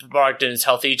Brogdon is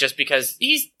healthy, just because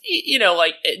he's,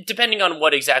 depending on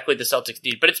what exactly the Celtics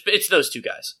need. But it's those two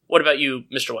guys. What about you,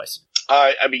 Mr. Weiss?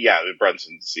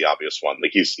 Brunson's the obvious one.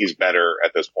 Like, he's better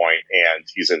at this point, and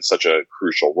he's in such a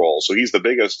crucial role. So he's the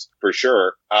biggest for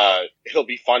sure. It'll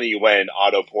be funny when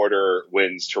Otto Porter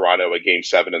wins Toronto a Game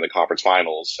 7 in the conference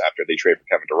finals after they trade for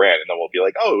Kevin Durant, and then we'll be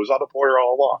like, oh, it was Otto Porter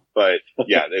all along. But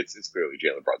yeah, it's clearly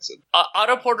Jalen Brunson.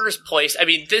 Otto Porter's place. I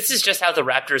mean, this is just how the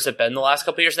Raptors have been the last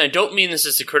couple of years, and I don't mean this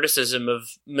as a criticism of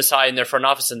Masai and their front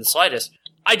office in the slightest.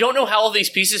 I don't know how all these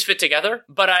pieces fit together,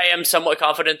 but I am somewhat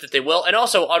confident that they will. And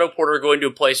also Otto Porter going to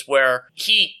a place where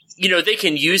they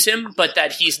can use him, but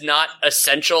that he's not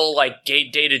essential, like,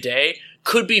 day to day,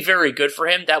 could be very good for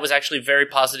him. That was actually very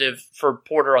positive for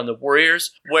Porter on the Warriors,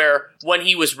 where when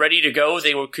he was ready to go,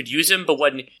 they could use him,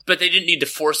 but they didn't need to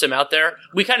force him out there.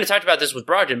 We kind of talked about this with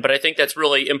Brogdon, but I think that's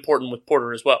really important with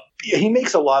Porter as well. Yeah, he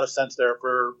makes a lot of sense there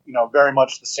for, very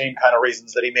much the same kind of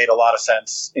reasons that he made a lot of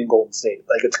sense in Golden State.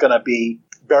 Like, it's going to be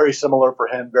very similar for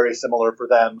him, very similar for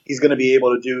them. He's going to be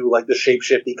able to do, like, the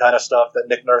shape-shifty kind of stuff that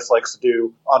Nick Nurse likes to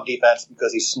do on defense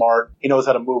because he's smart. He knows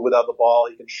how to move without the ball.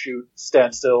 He can shoot,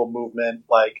 standstill, movement.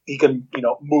 Like, he can,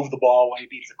 move the ball when he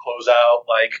beats a closeout.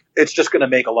 Like, it's just going to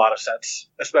make a lot of sense,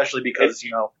 especially because,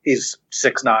 he's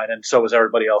 6'9", and so is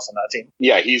everybody else on that team.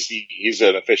 Yeah, he's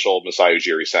an official Masai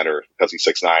Ujiri center because he's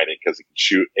 6'9" and because he can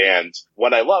shoot. And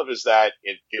what I love is that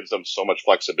it gives them so much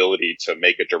flexibility to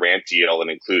make a Durant deal and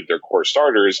include their core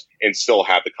starters and still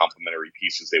have the complementary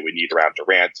pieces they would need around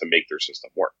Durant to make their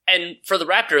system work. And for the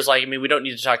Raptors, we don't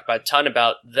need to talk a ton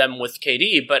about them with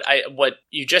KD, but what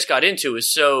you just got into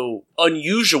is so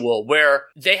unusual, where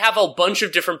they have a bunch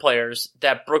of different players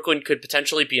that Brooklyn could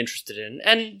potentially be interested in,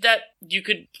 and that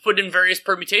put in various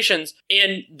permutations.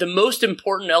 And the most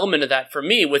important element of that for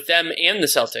me with them and the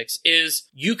Celtics is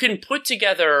you can put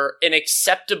together an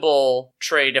acceptable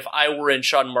trade if I were in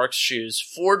Sean Marks' shoes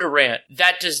for Durant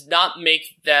that does not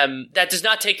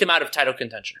take them out of title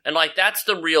contention. And like, that's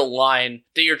the real line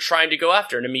that you're trying to go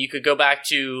after. And I mean, you could go back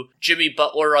to Jimmy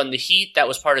Butler on the Heat. That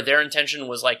was part of their intention,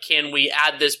 was like, can we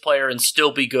add this player and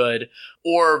still be good?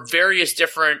 Or various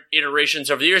different iterations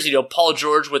over the years. Paul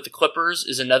George with the Clippers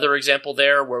is another example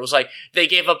there, where it was like they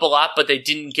gave up a lot, but they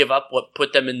didn't give up what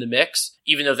put them in the mix,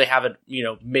 even though they haven't,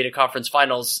 made a conference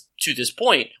finals to this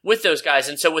point with those guys.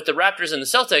 And so with the Raptors and the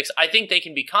Celtics, I think they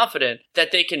can be confident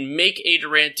that they can make a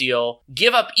Durant deal,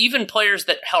 give up even players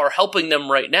that are helping them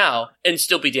right now, and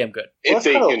still be damn good. Well, that's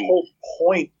kind of the whole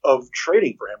point of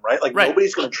trading for him, right? Like,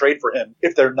 nobody's going to trade for him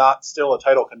if they're not still a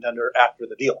title contender after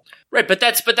the deal. Right, but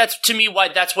that's to me why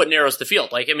that's what narrows the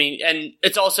field. Like, I mean, and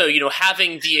it's also,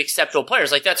 having the acceptable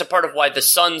players. Like, that's a part of why the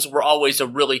Suns were always a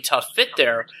really tough fit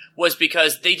there, was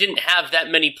because they didn't have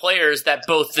that many players that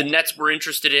both the Nets were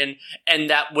interested in and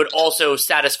that would also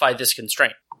satisfy this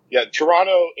constraint. Yeah,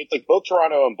 Toronto, it's like both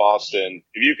Toronto and Boston,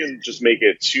 if you can just make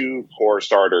it 2 core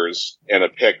starters and a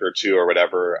pick or 2 or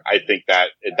whatever, I think that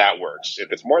works.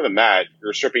 If it's more than that,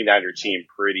 you're stripping down your team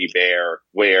pretty bare,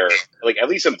 where, like, at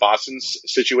least in Boston's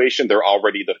situation, they're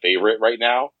already the favorite right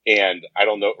now. And I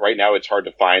don't know, right now it's hard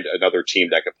to find another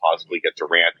team that could possibly get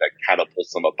Durant that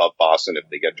catapults them above Boston if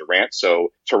they get Durant.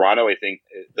 So Toronto, I think,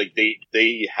 like,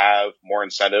 they have more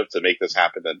incentive to make this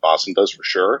happen than Boston does for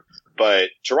sure. But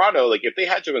Toronto, like, if they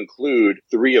had to include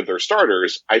 3 of their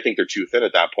starters, I think they're too thin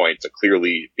at that point to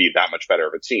clearly be that much better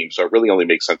of a team. So it really only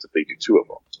makes sense if they do 2 of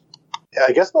them. Yeah,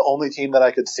 I guess the only team that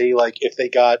I could see, like, if they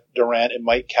got Durant, it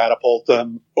might catapult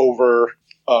them over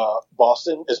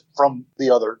Boston is from the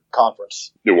other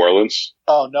conference. New Orleans?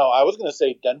 Oh, no, I was going to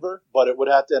say Denver, but it would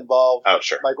have to involve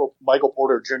sure. Michael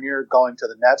Porter Jr. going to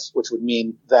the Nets, which would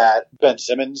mean that Ben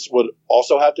Simmons would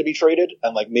also have to be traded,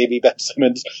 and like maybe Ben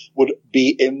Simmons would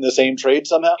be in the same trade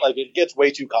somehow. Like, it gets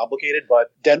way too complicated,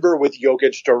 but Denver with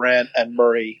Jokic, Durant, and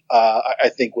Murray,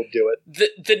 I think would do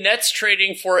it. The Nets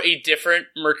trading for a different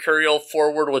mercurial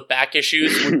forward with back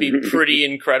issues would be pretty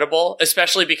incredible,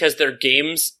 especially because their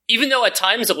games, even though at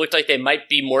times it looked like they might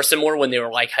be more similar when they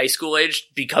were like high school age,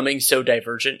 becoming so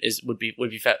divergent would be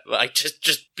like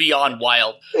just beyond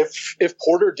wild. If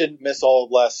Porter didn't miss all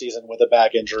of last season with a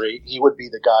back injury, he would be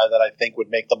the guy that I think would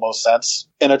make the most sense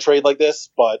in a trade like this.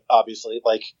 But obviously,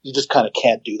 like, you just kind of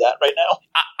can't do that right now.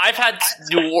 I've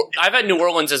had New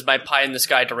Orleans as my pie in the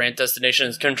sky Durant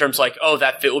destination in terms of like, oh,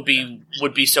 that fit would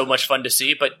be so much fun to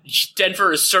see. But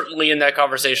Denver is certainly in that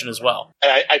conversation as well.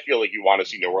 And I feel like you want to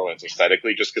see New Orleans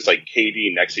aesthetically, just because like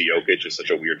KD next to Jokic is such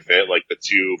a weird fit. Like, the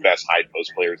 2 best high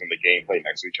post players in the game playing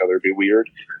next to each other would be weird.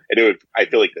 And I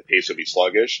feel like the pace would be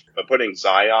sluggish. But putting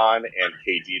Zion and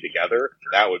KD together,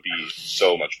 that would be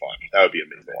so much fun. That would be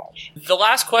amazing to watch. The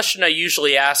last question I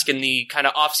usually ask in the kind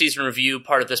of off-season review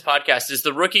part of this podcast is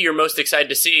the rookie you're most excited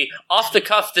to see. Off the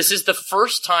cuff, this is the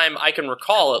first time I can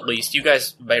recall, at least, you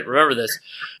guys might remember this,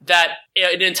 that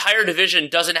an entire division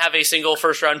doesn't have a single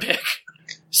first-round pick.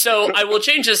 So I will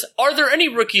change this. Are there any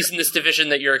rookies in this division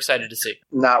that you're excited to see?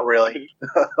 Not really.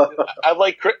 I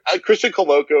like Christian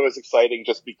Coloco is exciting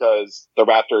just because the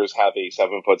Raptors have a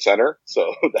 7-foot center,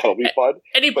 so that'll be fun.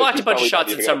 And he blocked a bunch of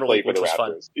shots in Summer League, which was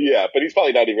fun. Yeah, but he's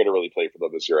probably not even going to really play for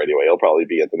them this year anyway. He'll probably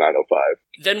be at the 905.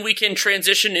 Then we can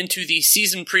transition into the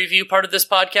season preview part of this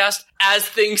podcast. As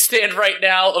things stand right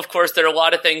now, of course, there are a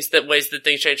lot of ways that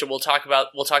things change, and we'll talk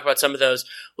about some of those.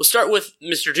 We'll start with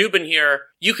Mr. Dubin here.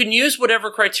 You can use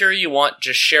whatever criteria you want.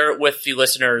 Just share it with the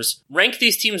listeners. Rank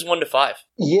these teams 1 to 5.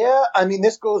 Yeah, I mean,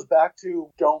 this goes back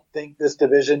to don't think this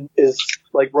division is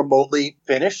like remotely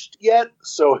finished yet,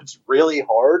 so it's really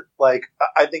hard. Like,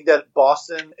 I think that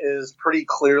Boston is pretty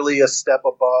clearly a step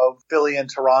above Philly and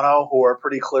Toronto, who are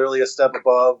pretty clearly a step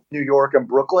above New York and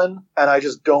Brooklyn, and I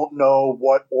just don't know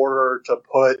what order to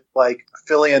put like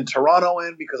Philly and Toronto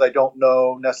in, because I don't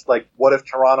know like what if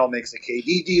Toronto makes a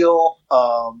KD deal?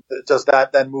 Does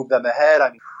that then move them ahead?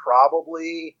 I mean,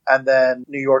 probably. And then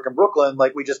New York and Brooklyn,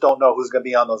 like, we just don't know who's going to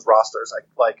be on those rosters.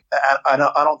 I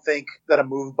don't think that a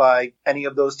move by any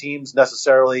of those teams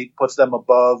necessarily puts them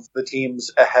above the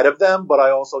teams ahead of them, but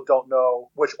I also don't know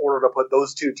which order to put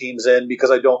those 2 teams in,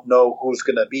 because I don't know who's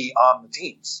going to be on the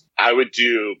teams. I would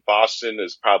do Boston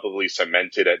is probably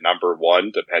cemented at number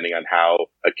one, depending on how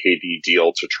a KD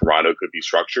deal to Toronto could be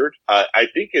structured. I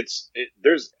think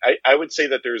I would say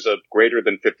that there's a greater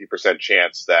than 50%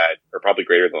 chance that, or probably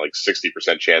greater than like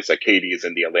 60% chance that KD is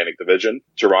in the Atlantic Division.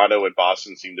 Toronto and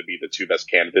Boston seem to be the two best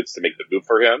candidates to make the move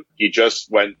for him. He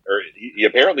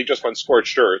apparently just went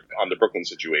scorched earth on the Brooklyn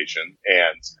situation,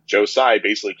 and Joe Tsai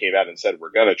basically came out and said,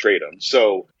 we're going to trade him.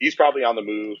 So he's probably on the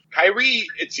move. Kyrie,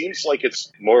 it seems like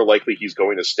it's more likely he's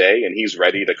going to stay, and he's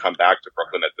ready to come back to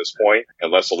Brooklyn at this point,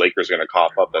 unless the Lakers are going to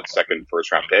cough up that second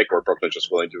first-round pick, or Brooklyn's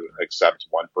just willing to accept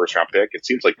one first-round pick. It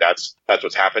seems like that's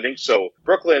what's happening. So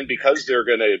Brooklyn, because they're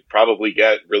going to probably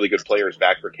get really good players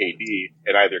back for KD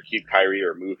and either keep Kyrie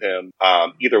or move him,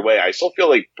 either way, I still feel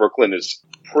like Brooklyn is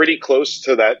pretty close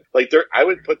to that. Like, I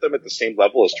would put them at the same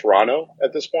level as Toronto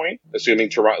at this point, assuming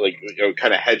Toronto,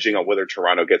 kind of hedging on whether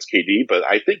Toronto gets KD. But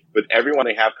I think with everyone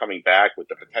they have coming back, with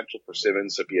the potential for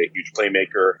Simmons to be a huge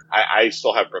playmaker, I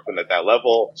still have Brooklyn at that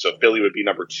level. So Philly would be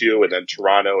number two, and then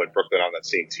Toronto and Brooklyn on that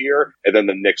same tier. And then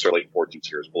the Knicks are like 14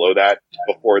 tiers below that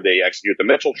before they execute the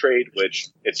Mitchell trade, which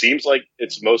it seems like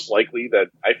it's most likely that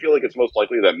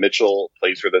Mitchell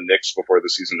plays for the Knicks before the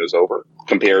season is over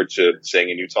compared to staying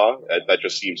in Utah. That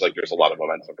just seems like there's a lot of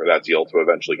momentum for that deal to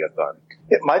eventually get done.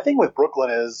 Yeah, my thing with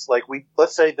Brooklyn is, like,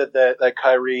 let's say that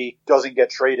Kyrie doesn't get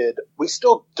traded. We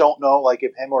still don't know, like,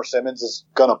 if him or Simmons is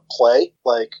gonna play.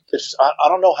 Like, I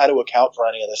don't know how to account for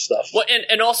any of this stuff. Well,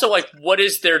 and also, like, what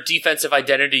is their defensive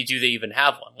identity? Do they even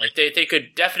have one? Like, they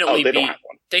could definitely they don't have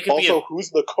one. They could also, who's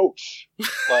the coach?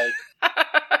 Like,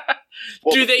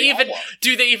 well, do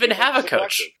they even have a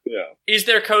coach? Yeah. Is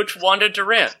their coach Wanda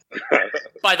Durant?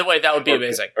 By the way, that would be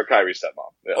amazing. Or Kyrie's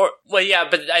stepmom. Yeah.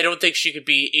 But I don't think she could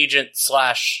be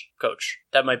agent/coach.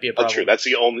 That might be a problem. That's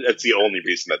true. That's the only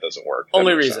reason that doesn't work.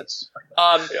 Only reason.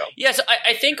 Yes,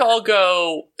 I think I'll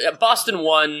go Boston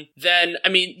 1. Then, I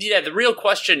mean, the real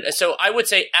question. So I would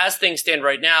say, as things stand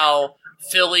right now,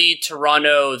 Philly,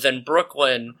 Toronto, then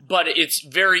Brooklyn, but it's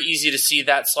very easy to see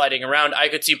that sliding around. I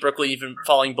could see Brooklyn even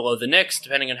falling below the Knicks,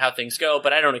 depending on how things go,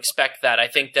 but I don't expect that. I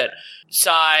think that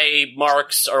Tsai,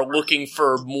 Marks are looking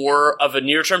for more of a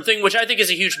near-term thing, which I think is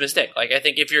a huge mistake. Like, I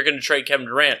think if you're going to trade Kevin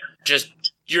Durant,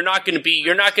 you're not going to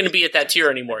be at that tier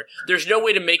anymore. There's no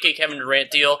way to make a Kevin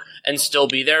Durant deal and still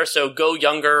be there. So go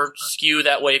younger, skew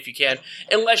that way if you can,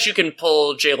 unless you can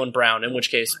pull Jaylen Brown, in which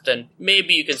case then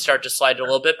maybe you can start to slide it a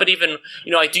little bit. But even,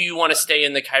 like, do you want to stay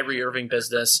in the Kyrie Irving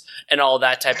business and all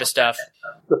that type of stuff?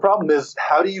 The problem is,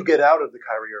 how do you get out of the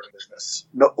Kyrie Irving business?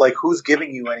 No, like, who's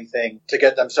giving you anything to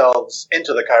get themselves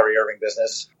into the Kyrie Irving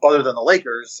business other than the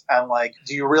Lakers? And, like,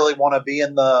 do you really want to be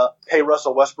in the pay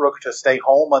Russell Westbrook to stay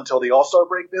home until the All-Star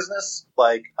break business?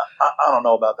 Like, I don't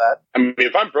know about that. I mean,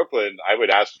 if I'm Brooklyn, I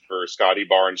would ask for Scotty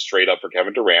Barnes straight up for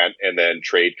Kevin Durant, and then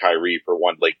trade Kyrie for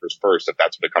one Lakers first, if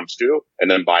that's what it comes to,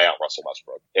 and then buy out Russell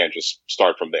Westbrook and just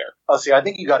start from there. Oh, see, I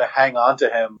think you got to hang on to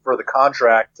him for the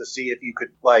contract to see if you could,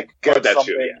 like, get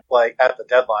something like at the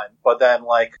deadline. But then,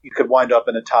 like, you could wind up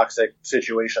in a toxic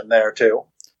situation there too.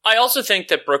 I also think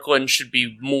that Brooklyn should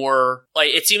be more,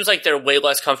 like, it seems like they're way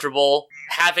less comfortable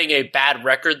having a bad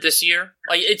record this year.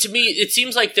 Like, to me, it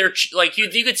seems like they're, like, you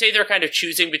could say they're kind of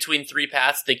choosing between three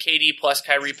paths: the KD plus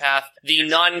Kyrie path, the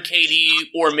non-KD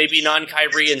or maybe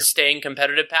non-Kyrie and staying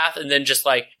competitive path, and then just,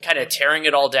 like, kind of tearing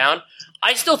it all down.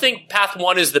 I still think path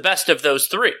 1 is the best of those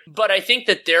three, but I think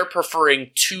that they're preferring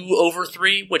 2 over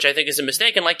 3, which I think is a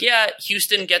mistake. And, like, yeah,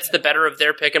 Houston gets the better of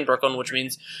their pick in Brooklyn, which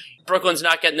means Brooklyn's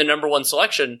not getting the number 1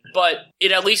 selection, but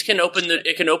it at least can open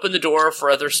the door for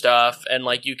other stuff, and,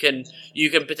 like, you can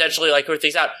potentially, like, work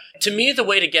things out. To me, the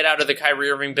way to get out of the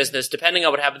Kyrie Irving business, depending on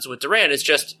what happens with Durant, is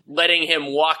just letting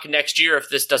him walk next year if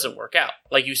this doesn't work out.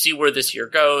 Like, you see where this year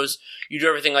goes, you do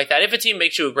everything like that. If a team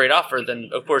makes you a great offer, then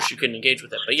of course you can engage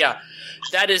with it. But yeah,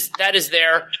 that is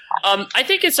there. I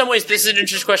think in some ways this is an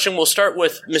interesting question. We'll start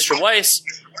with Mr. Weiss.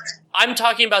 I'm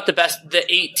talking about the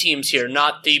 8 teams here,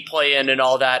 not the play-in and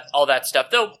all that stuff.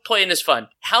 Though play-in is fun.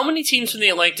 How many teams from the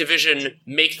Atlantic Division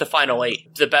make the final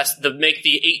 8? Make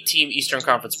the 8-team Eastern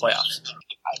Conference playoffs?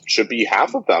 Should be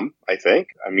half of them, I think.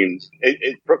 I mean,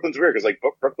 Brooklyn's weird because, like,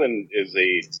 Brooklyn is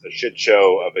a shit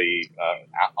show of a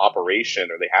operation,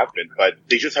 or they have been, but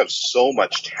they just have so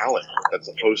much talent that's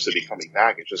supposed to be coming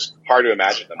back. It's just hard to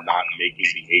imagine them not making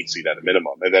the 8 seed at a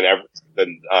minimum. And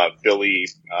then Philly,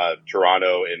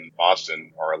 Toronto, and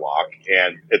Boston are a lock.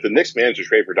 And if the Knicks manage to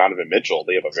trade for Donovan Mitchell,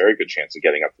 they have a very good chance of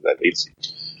getting up to that 8 seed.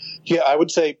 Yeah, I would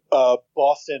say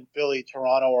Boston, Philly,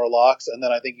 Toronto are locks, and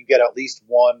then I think you get at least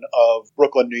one of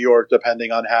Brooklyn Brooklyn, New York,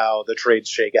 depending on how the trades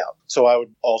shake out. So I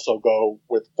would also go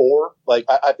with 4. Like,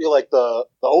 I feel like the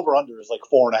over-under is like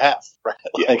 4.5, right?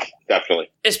 Yeah, definitely.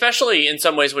 Especially in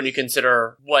some ways when you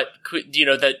consider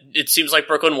that it seems like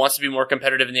Brooklyn wants to be more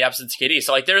competitive in the absence of KD.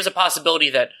 So, like, there's a possibility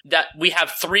that we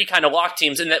have 3 kind of lock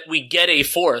teams and that we get a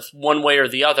 4th one way or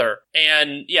the other.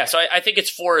 And yeah, so I think it's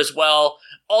 4 as well.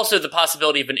 Also, the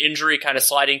possibility of an injury kind of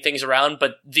sliding things around,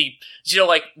 but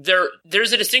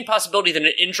there's a distinct possibility that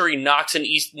an injury knocks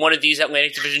one of these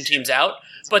Atlantic Division teams out,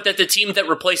 but that the team that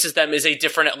replaces them is a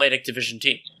different Atlantic Division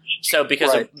team. So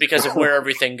because of where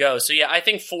everything goes. So yeah, I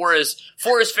think 4 is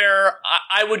fair.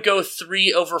 I would go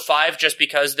 3 over 5 just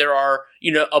because there are,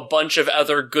 a bunch of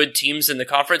other good teams in the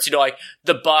conference. Like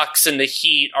the Bucks and the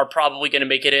Heat are probably going to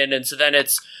make it in. And so then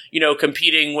it's,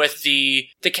 competing with the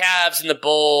Cavs and the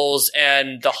Bulls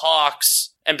and the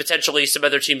Hawks and potentially some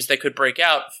other teams that could break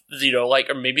out,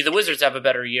 or maybe the Wizards have a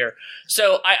better year.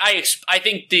 So I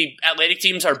think the Atlantic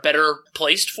teams are better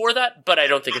placed for that, but I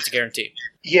don't think it's a guarantee.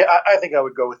 Yeah, I think I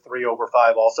would go with 3 over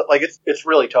 5 also. Like, it's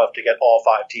really tough to get all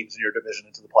 5 teams in your division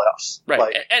into the playoffs. Right.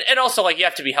 Like, and also, like, you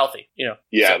have to be healthy, Yeah,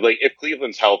 So. like, if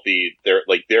Cleveland's healthy, their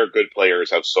good players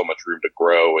have so much room to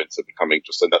grow into becoming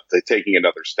just taking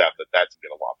another step that's get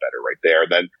a lot better right there.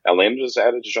 And then Atlanta just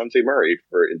added DeJounte Murray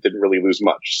and didn't really lose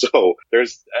much. So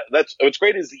what's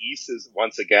great is the East is,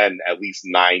 once again, at least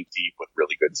 9 deep with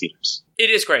really good teams. It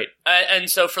is great.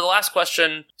 And so for the last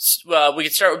question, we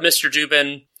could start with Mr.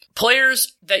 Dubin.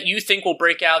 Players that you think will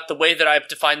break out, the way that I've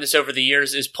defined this over the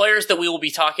years, is players that we will be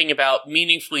talking about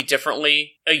meaningfully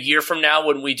differently a year from now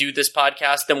when we do this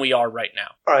podcast than we are right now.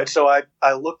 All right, so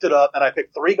I looked it up, and I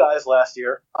picked 3 guys last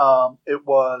year. It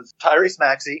was Tyrese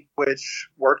Maxey, which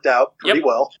worked out pretty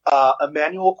well.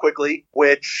 Emmanuel Quickley,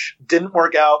 which didn't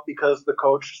work out because the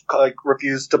coach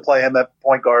refused to play him at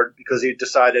point guard because he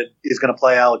decided he's going to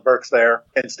play Alec Burks there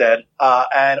instead.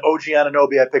 And OG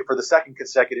Anunoby I picked for the 2nd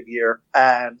consecutive year,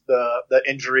 and the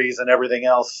injuries and everything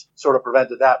else sort of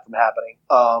prevented that from happening.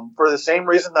 For the same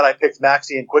reason that I picked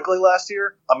Maxey and Quickley last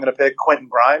year, I'm going to pick Quentin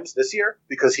Grimes this year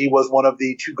because he was one of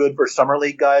the too good for summer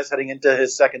league guys heading into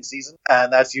his 2nd season,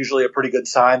 and that's usually a pretty good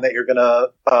sign that you're going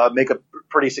to make a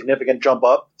pretty significant jump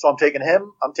up. So I'm taking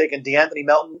him. I'm taking DeAnthony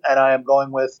Melton, and I am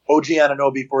going with OG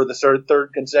Anunoby for the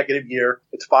 3rd consecutive year.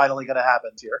 It's finally going to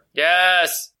happen here.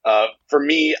 Yes. For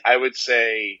me, I would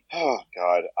say,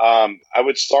 I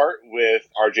would start with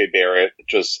RJ Barrett.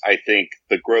 Just, I think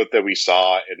the growth that we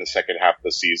saw in the second half of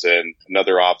the season,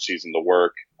 another offseason to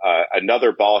work,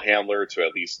 another ball handler to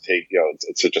at least take,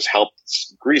 to just help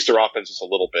grease their offense just a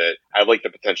little bit. I like the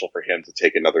potential for him to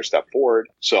take another step forward.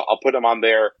 So I'll put him on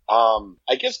there.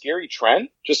 I guess Gary Trent,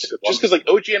 just because like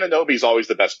OG Anunoby is always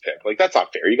the best pick. Like, that's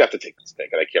not fair. You got to take this pick,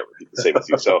 and I can't repeat the same as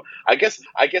you. So I guess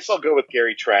I'll go with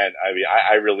Gary Trent. I mean,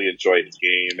 I really enjoy his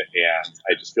game, and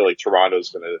I just feel like Toronto's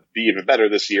going to be even better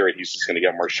this year, and he's just going to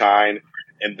get more shine.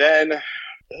 And then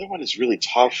the other one is really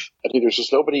tough. I mean, there's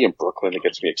just nobody in Brooklyn that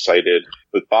gets me excited.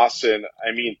 With Boston,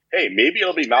 I mean, hey, maybe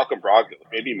it'll be Malcolm Brogdon.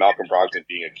 Maybe Malcolm Brogdon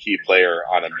being a key player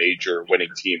on a major winning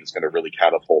team is going to really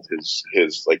catapult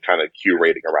his like kind of Q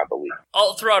rating around the league.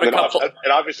 I'll throw out a couple.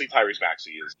 And obviously Tyrese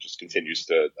Maxey just continues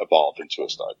to evolve into a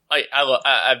stud.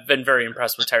 I've been very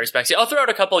impressed with Tyrese Maxey. I'll throw out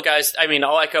a couple of guys. I mean,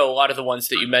 I'll echo a lot of the ones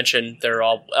that you mentioned. They're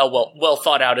all well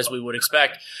thought out as we would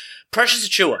expect. Precious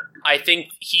Achiuwa, I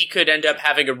think he could end up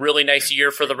having a really nice year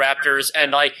for the Raptors,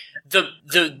 and like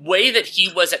the way that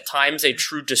he was at times a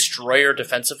true destroyer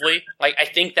defensively, like I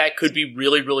think that could be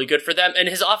really, really good for them. And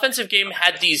his offensive game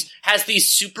has these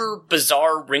super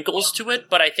bizarre wrinkles to it,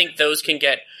 but I think those can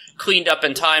get cleaned up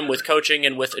in time with coaching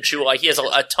and with Achiuwa. Like, he has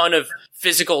a ton of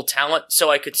physical talent, so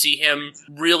I could see him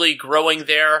really growing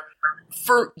there.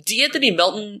 For DeAnthony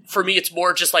Melton, for me, it's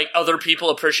more just like other people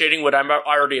appreciating what I'm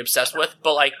already obsessed with.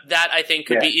 But like that, I think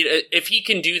could be, if he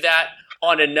can do that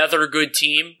on another good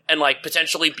team and like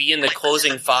potentially be in the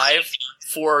closing 5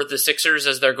 for the Sixers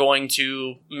as they're going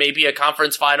to maybe a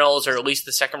conference finals or at least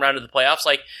the second round of the playoffs.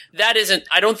 Like,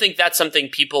 I don't think that's something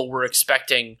people were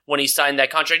expecting when he signed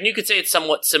that contract. And you could say it's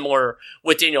somewhat similar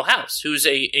with Daniel House, who's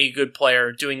a good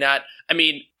player doing that. I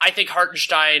mean, I think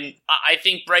Hartenstein, I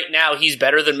think right now he's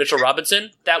better than Mitchell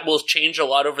Robinson. That will change a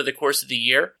lot over the course of the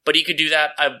year, but he could do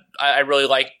that. I really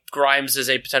like Grimes as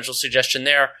a potential suggestion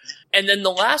there. And then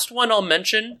the last one I'll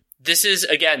mention, this is,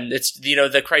 again, it's,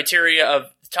 the criteria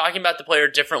of talking about the player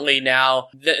differently now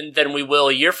than we will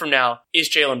a year from now, is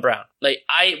Jaylen Brown. Like,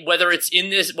 whether it's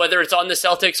on the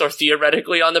Celtics or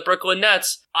theoretically on the Brooklyn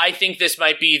Nets, I think this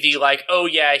might be the like, oh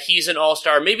yeah, he's an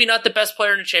all-star, maybe not the best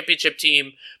player in a championship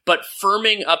team, but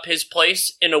firming up his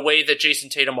place in a way that Jason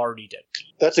Tatum already did.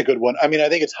 That's a good one. I mean, I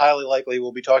think it's highly likely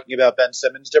we'll be talking about Ben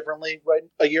Simmons differently right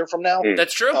a year from now.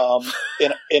 That's true.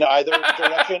 In either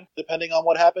direction, depending on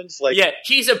what happens. Like, yeah,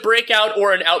 he's a breakout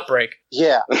or an outbreak.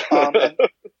 Yeah. And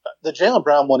the Jaylen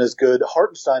Brown one is good.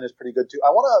 Hartenstein is pretty good too. I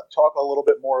want to talk a little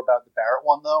bit more about the Barrett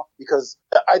one though, because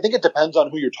I think it depends on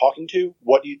who you're talking to,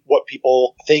 what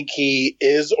people think he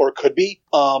is or could be.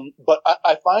 But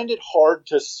I find it hard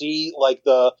to see like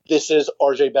this is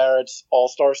RJ Barrett's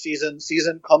all-star season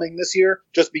coming this year,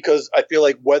 just because I feel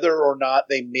like whether or not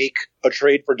they make a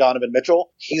trade for Donovan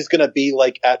Mitchell, he's going to be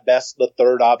like at best the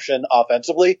third option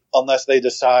offensively, unless they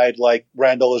decide like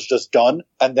Randall is just done,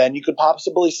 and then you could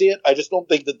possibly see it. I just don't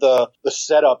think that the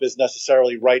setup is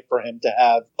necessarily right for him to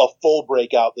have a full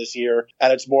breakout this year.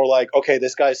 And it's more like, okay,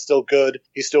 this guy's still good,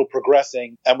 he's still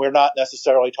progressing, and we're not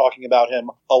necessarily talking about him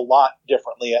a lot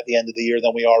differently at the end of the year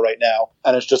than we are right now.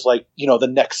 And it's just like, the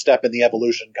next step in the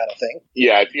evolution kind of thing.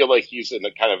 Yeah, I feel like he's in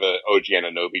a kind of an OG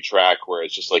Anunoby track where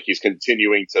it's just like he's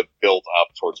continuing to build up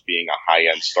towards being a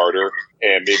high-end starter.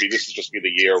 And maybe this will just be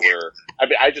the year where,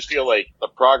 I just feel like the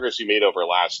progress he made over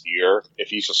last year, if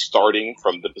he's just starting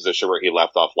from the position where he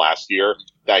left off last year,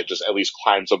 that just at least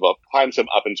climbs him up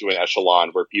into an echelon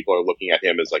where people are looking at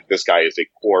him as like, this guy is a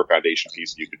core foundation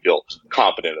piece you could feel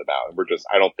confident about. And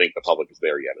I don't think the public is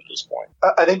there yet at this point.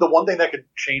 I think the one thing that could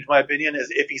change my opinion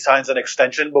is if he signs an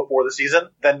extension before the season,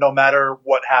 then no matter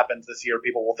what happens this year,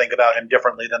 people will think about him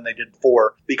differently than they did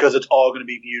before, because it's all going to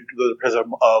be viewed through the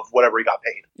prism of whatever he got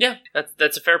paid. Yeah,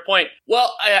 that's a fair point.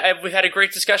 Well, we've had a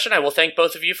great discussion. I will thank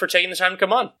both of you for taking the time to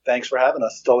come on. Thanks for having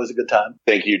us. It's always a good time.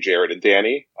 Thank you, Jared and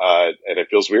Danny. And it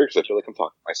feels weird because I feel like I'm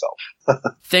talking to myself.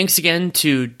 Thanks again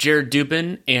to Jared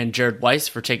Dubin and Jared Weiss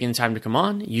for taking the time to come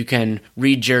on. You can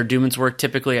read Jared Dubin's work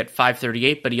typically at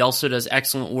 538, but he also does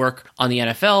excellent work on the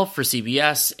NFL for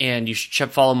CBS, and you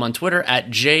should follow him on Twitter at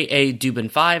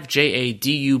JADubin5,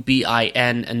 JADUBIN,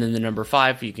 and then the number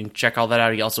 5. You can check all that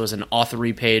out. He also has an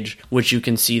authory page, which you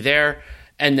can see there.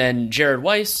 And then Jared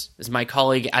Weiss is my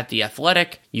colleague at The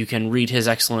Athletic. You can read his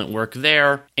excellent work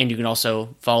there. And you can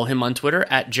also follow him on Twitter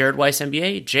at Jared Weiss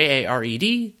NBA,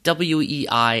 JAREDWEISS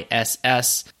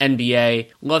NBA.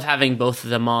 Love having both of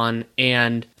them on,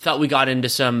 and thought we got into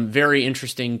some very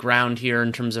interesting ground here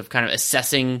in terms of kind of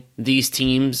assessing these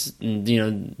teams.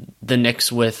 The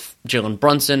Knicks with Jalen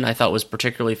Brunson I thought was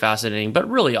particularly fascinating, but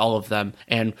really all of them.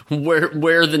 And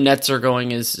where the Nets are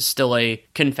going is still a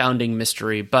confounding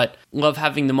mystery, but love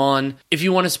having them on. If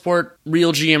you want to support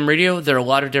Real GM Radio, there are a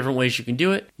lot of different ways you can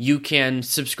do it. You can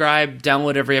subscribe,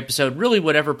 download every episode, really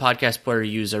whatever podcast player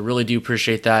you use. I really do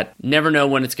appreciate that. Never know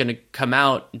when it's going to come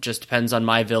out. It just depends on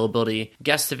my availability,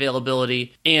 guest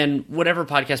availability, and whatever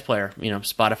podcast player,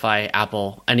 Spotify,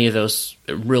 Apple, any of those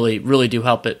really, really do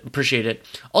help it. Appreciate it.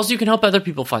 Also, you can help other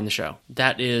people find the show.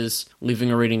 That is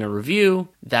leaving a rating or review.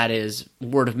 That is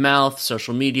word of mouth,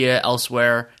 social media,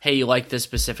 elsewhere. Hey, you like this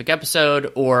specific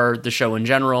episode or the show in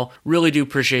general. Really do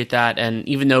appreciate that. And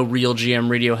even though Real GM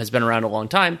Radio has been around a long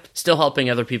time, still helping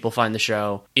other people find the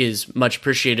show is much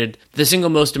appreciated. The single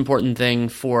most important thing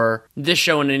for this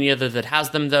show and any other that has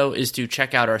them, though, is to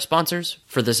check out our sponsors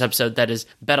for this episode. That is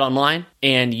BetOnline.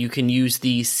 And you can use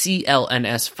the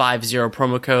CLNS50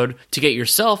 promo code to get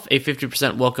yourself a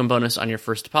 50% welcome bonus on your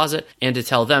first deposit, and to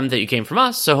tell them that you came from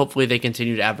us, so hopefully they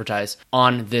continue to advertise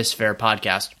on this fair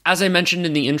podcast. As I mentioned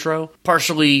in the intro,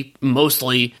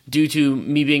 mostly due to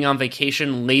me being on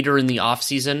vacation later in the off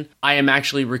season, I am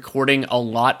actually recording a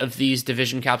lot of these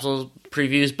division capsule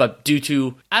previews, but due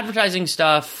to advertising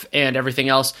stuff and everything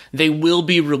else, they will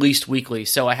be released weekly.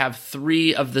 So I have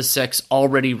 3 of the 6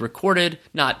 already recorded,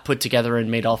 not put together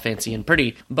and made all fancy and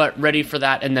pretty, but ready for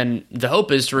that. And then the hope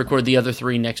is to record the other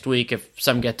 3 next week. If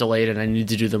some get delayed and I need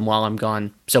to do them while I'm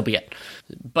gone, so be it.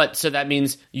 But so that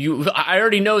means I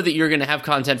already know that you're going to have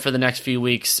content for the next few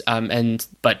weeks,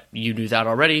 but you knew that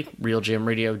already. Real GM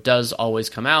Radio does always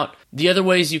come out. The other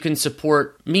ways you can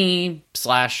support me /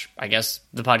 I guess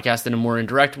the podcast in a more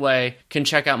indirect way, can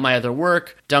check out my other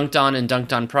work. Dunked On and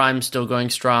Dunked On Prime still going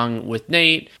strong with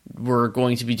Nate. We're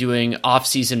going to be doing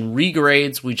off-season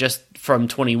regrades. From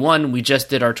 21, we just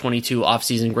did our 22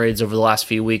 off-season grades over the last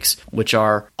few weeks, which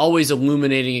are always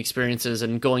illuminating experiences,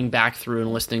 and going back through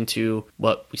and listening to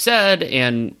what we said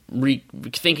and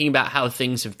thinking about how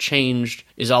things have changed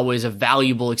is always a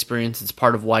valuable experience. It's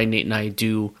part of why Nate and I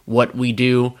do what we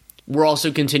do. We're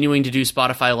also continuing to do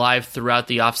Spotify Live throughout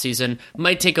the off-season.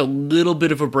 Might take a little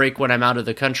bit of a break when I'm out of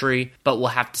the country, but we'll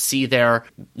have to see there.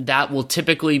 That will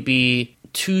typically be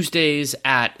Tuesdays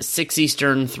at 6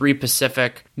 Eastern, 3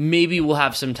 Pacific. Maybe we'll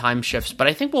have some time shifts, but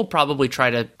I think we'll probably try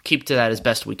to keep to that as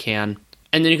best we can.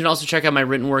 And then you can also check out my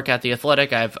written work at The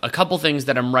Athletic. I have a couple things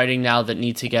that I'm writing now that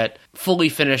need to get fully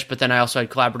finished, but then I also had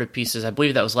collaborative pieces. I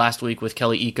believe that was last week with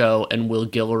Kelly Eco and Will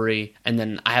Guillory. And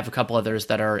then I have a couple others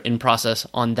that are in process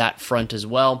on that front as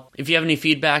well. If you have any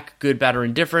feedback, good, bad, or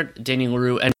indifferent,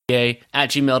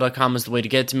 DanielLaRue@gmail.com is the way to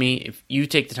get to me. If you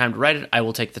take the time to write it, I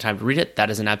will take the time to read it. That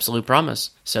is an absolute promise.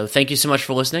 So thank you so much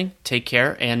for listening. Take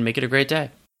care and make it a great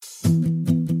day.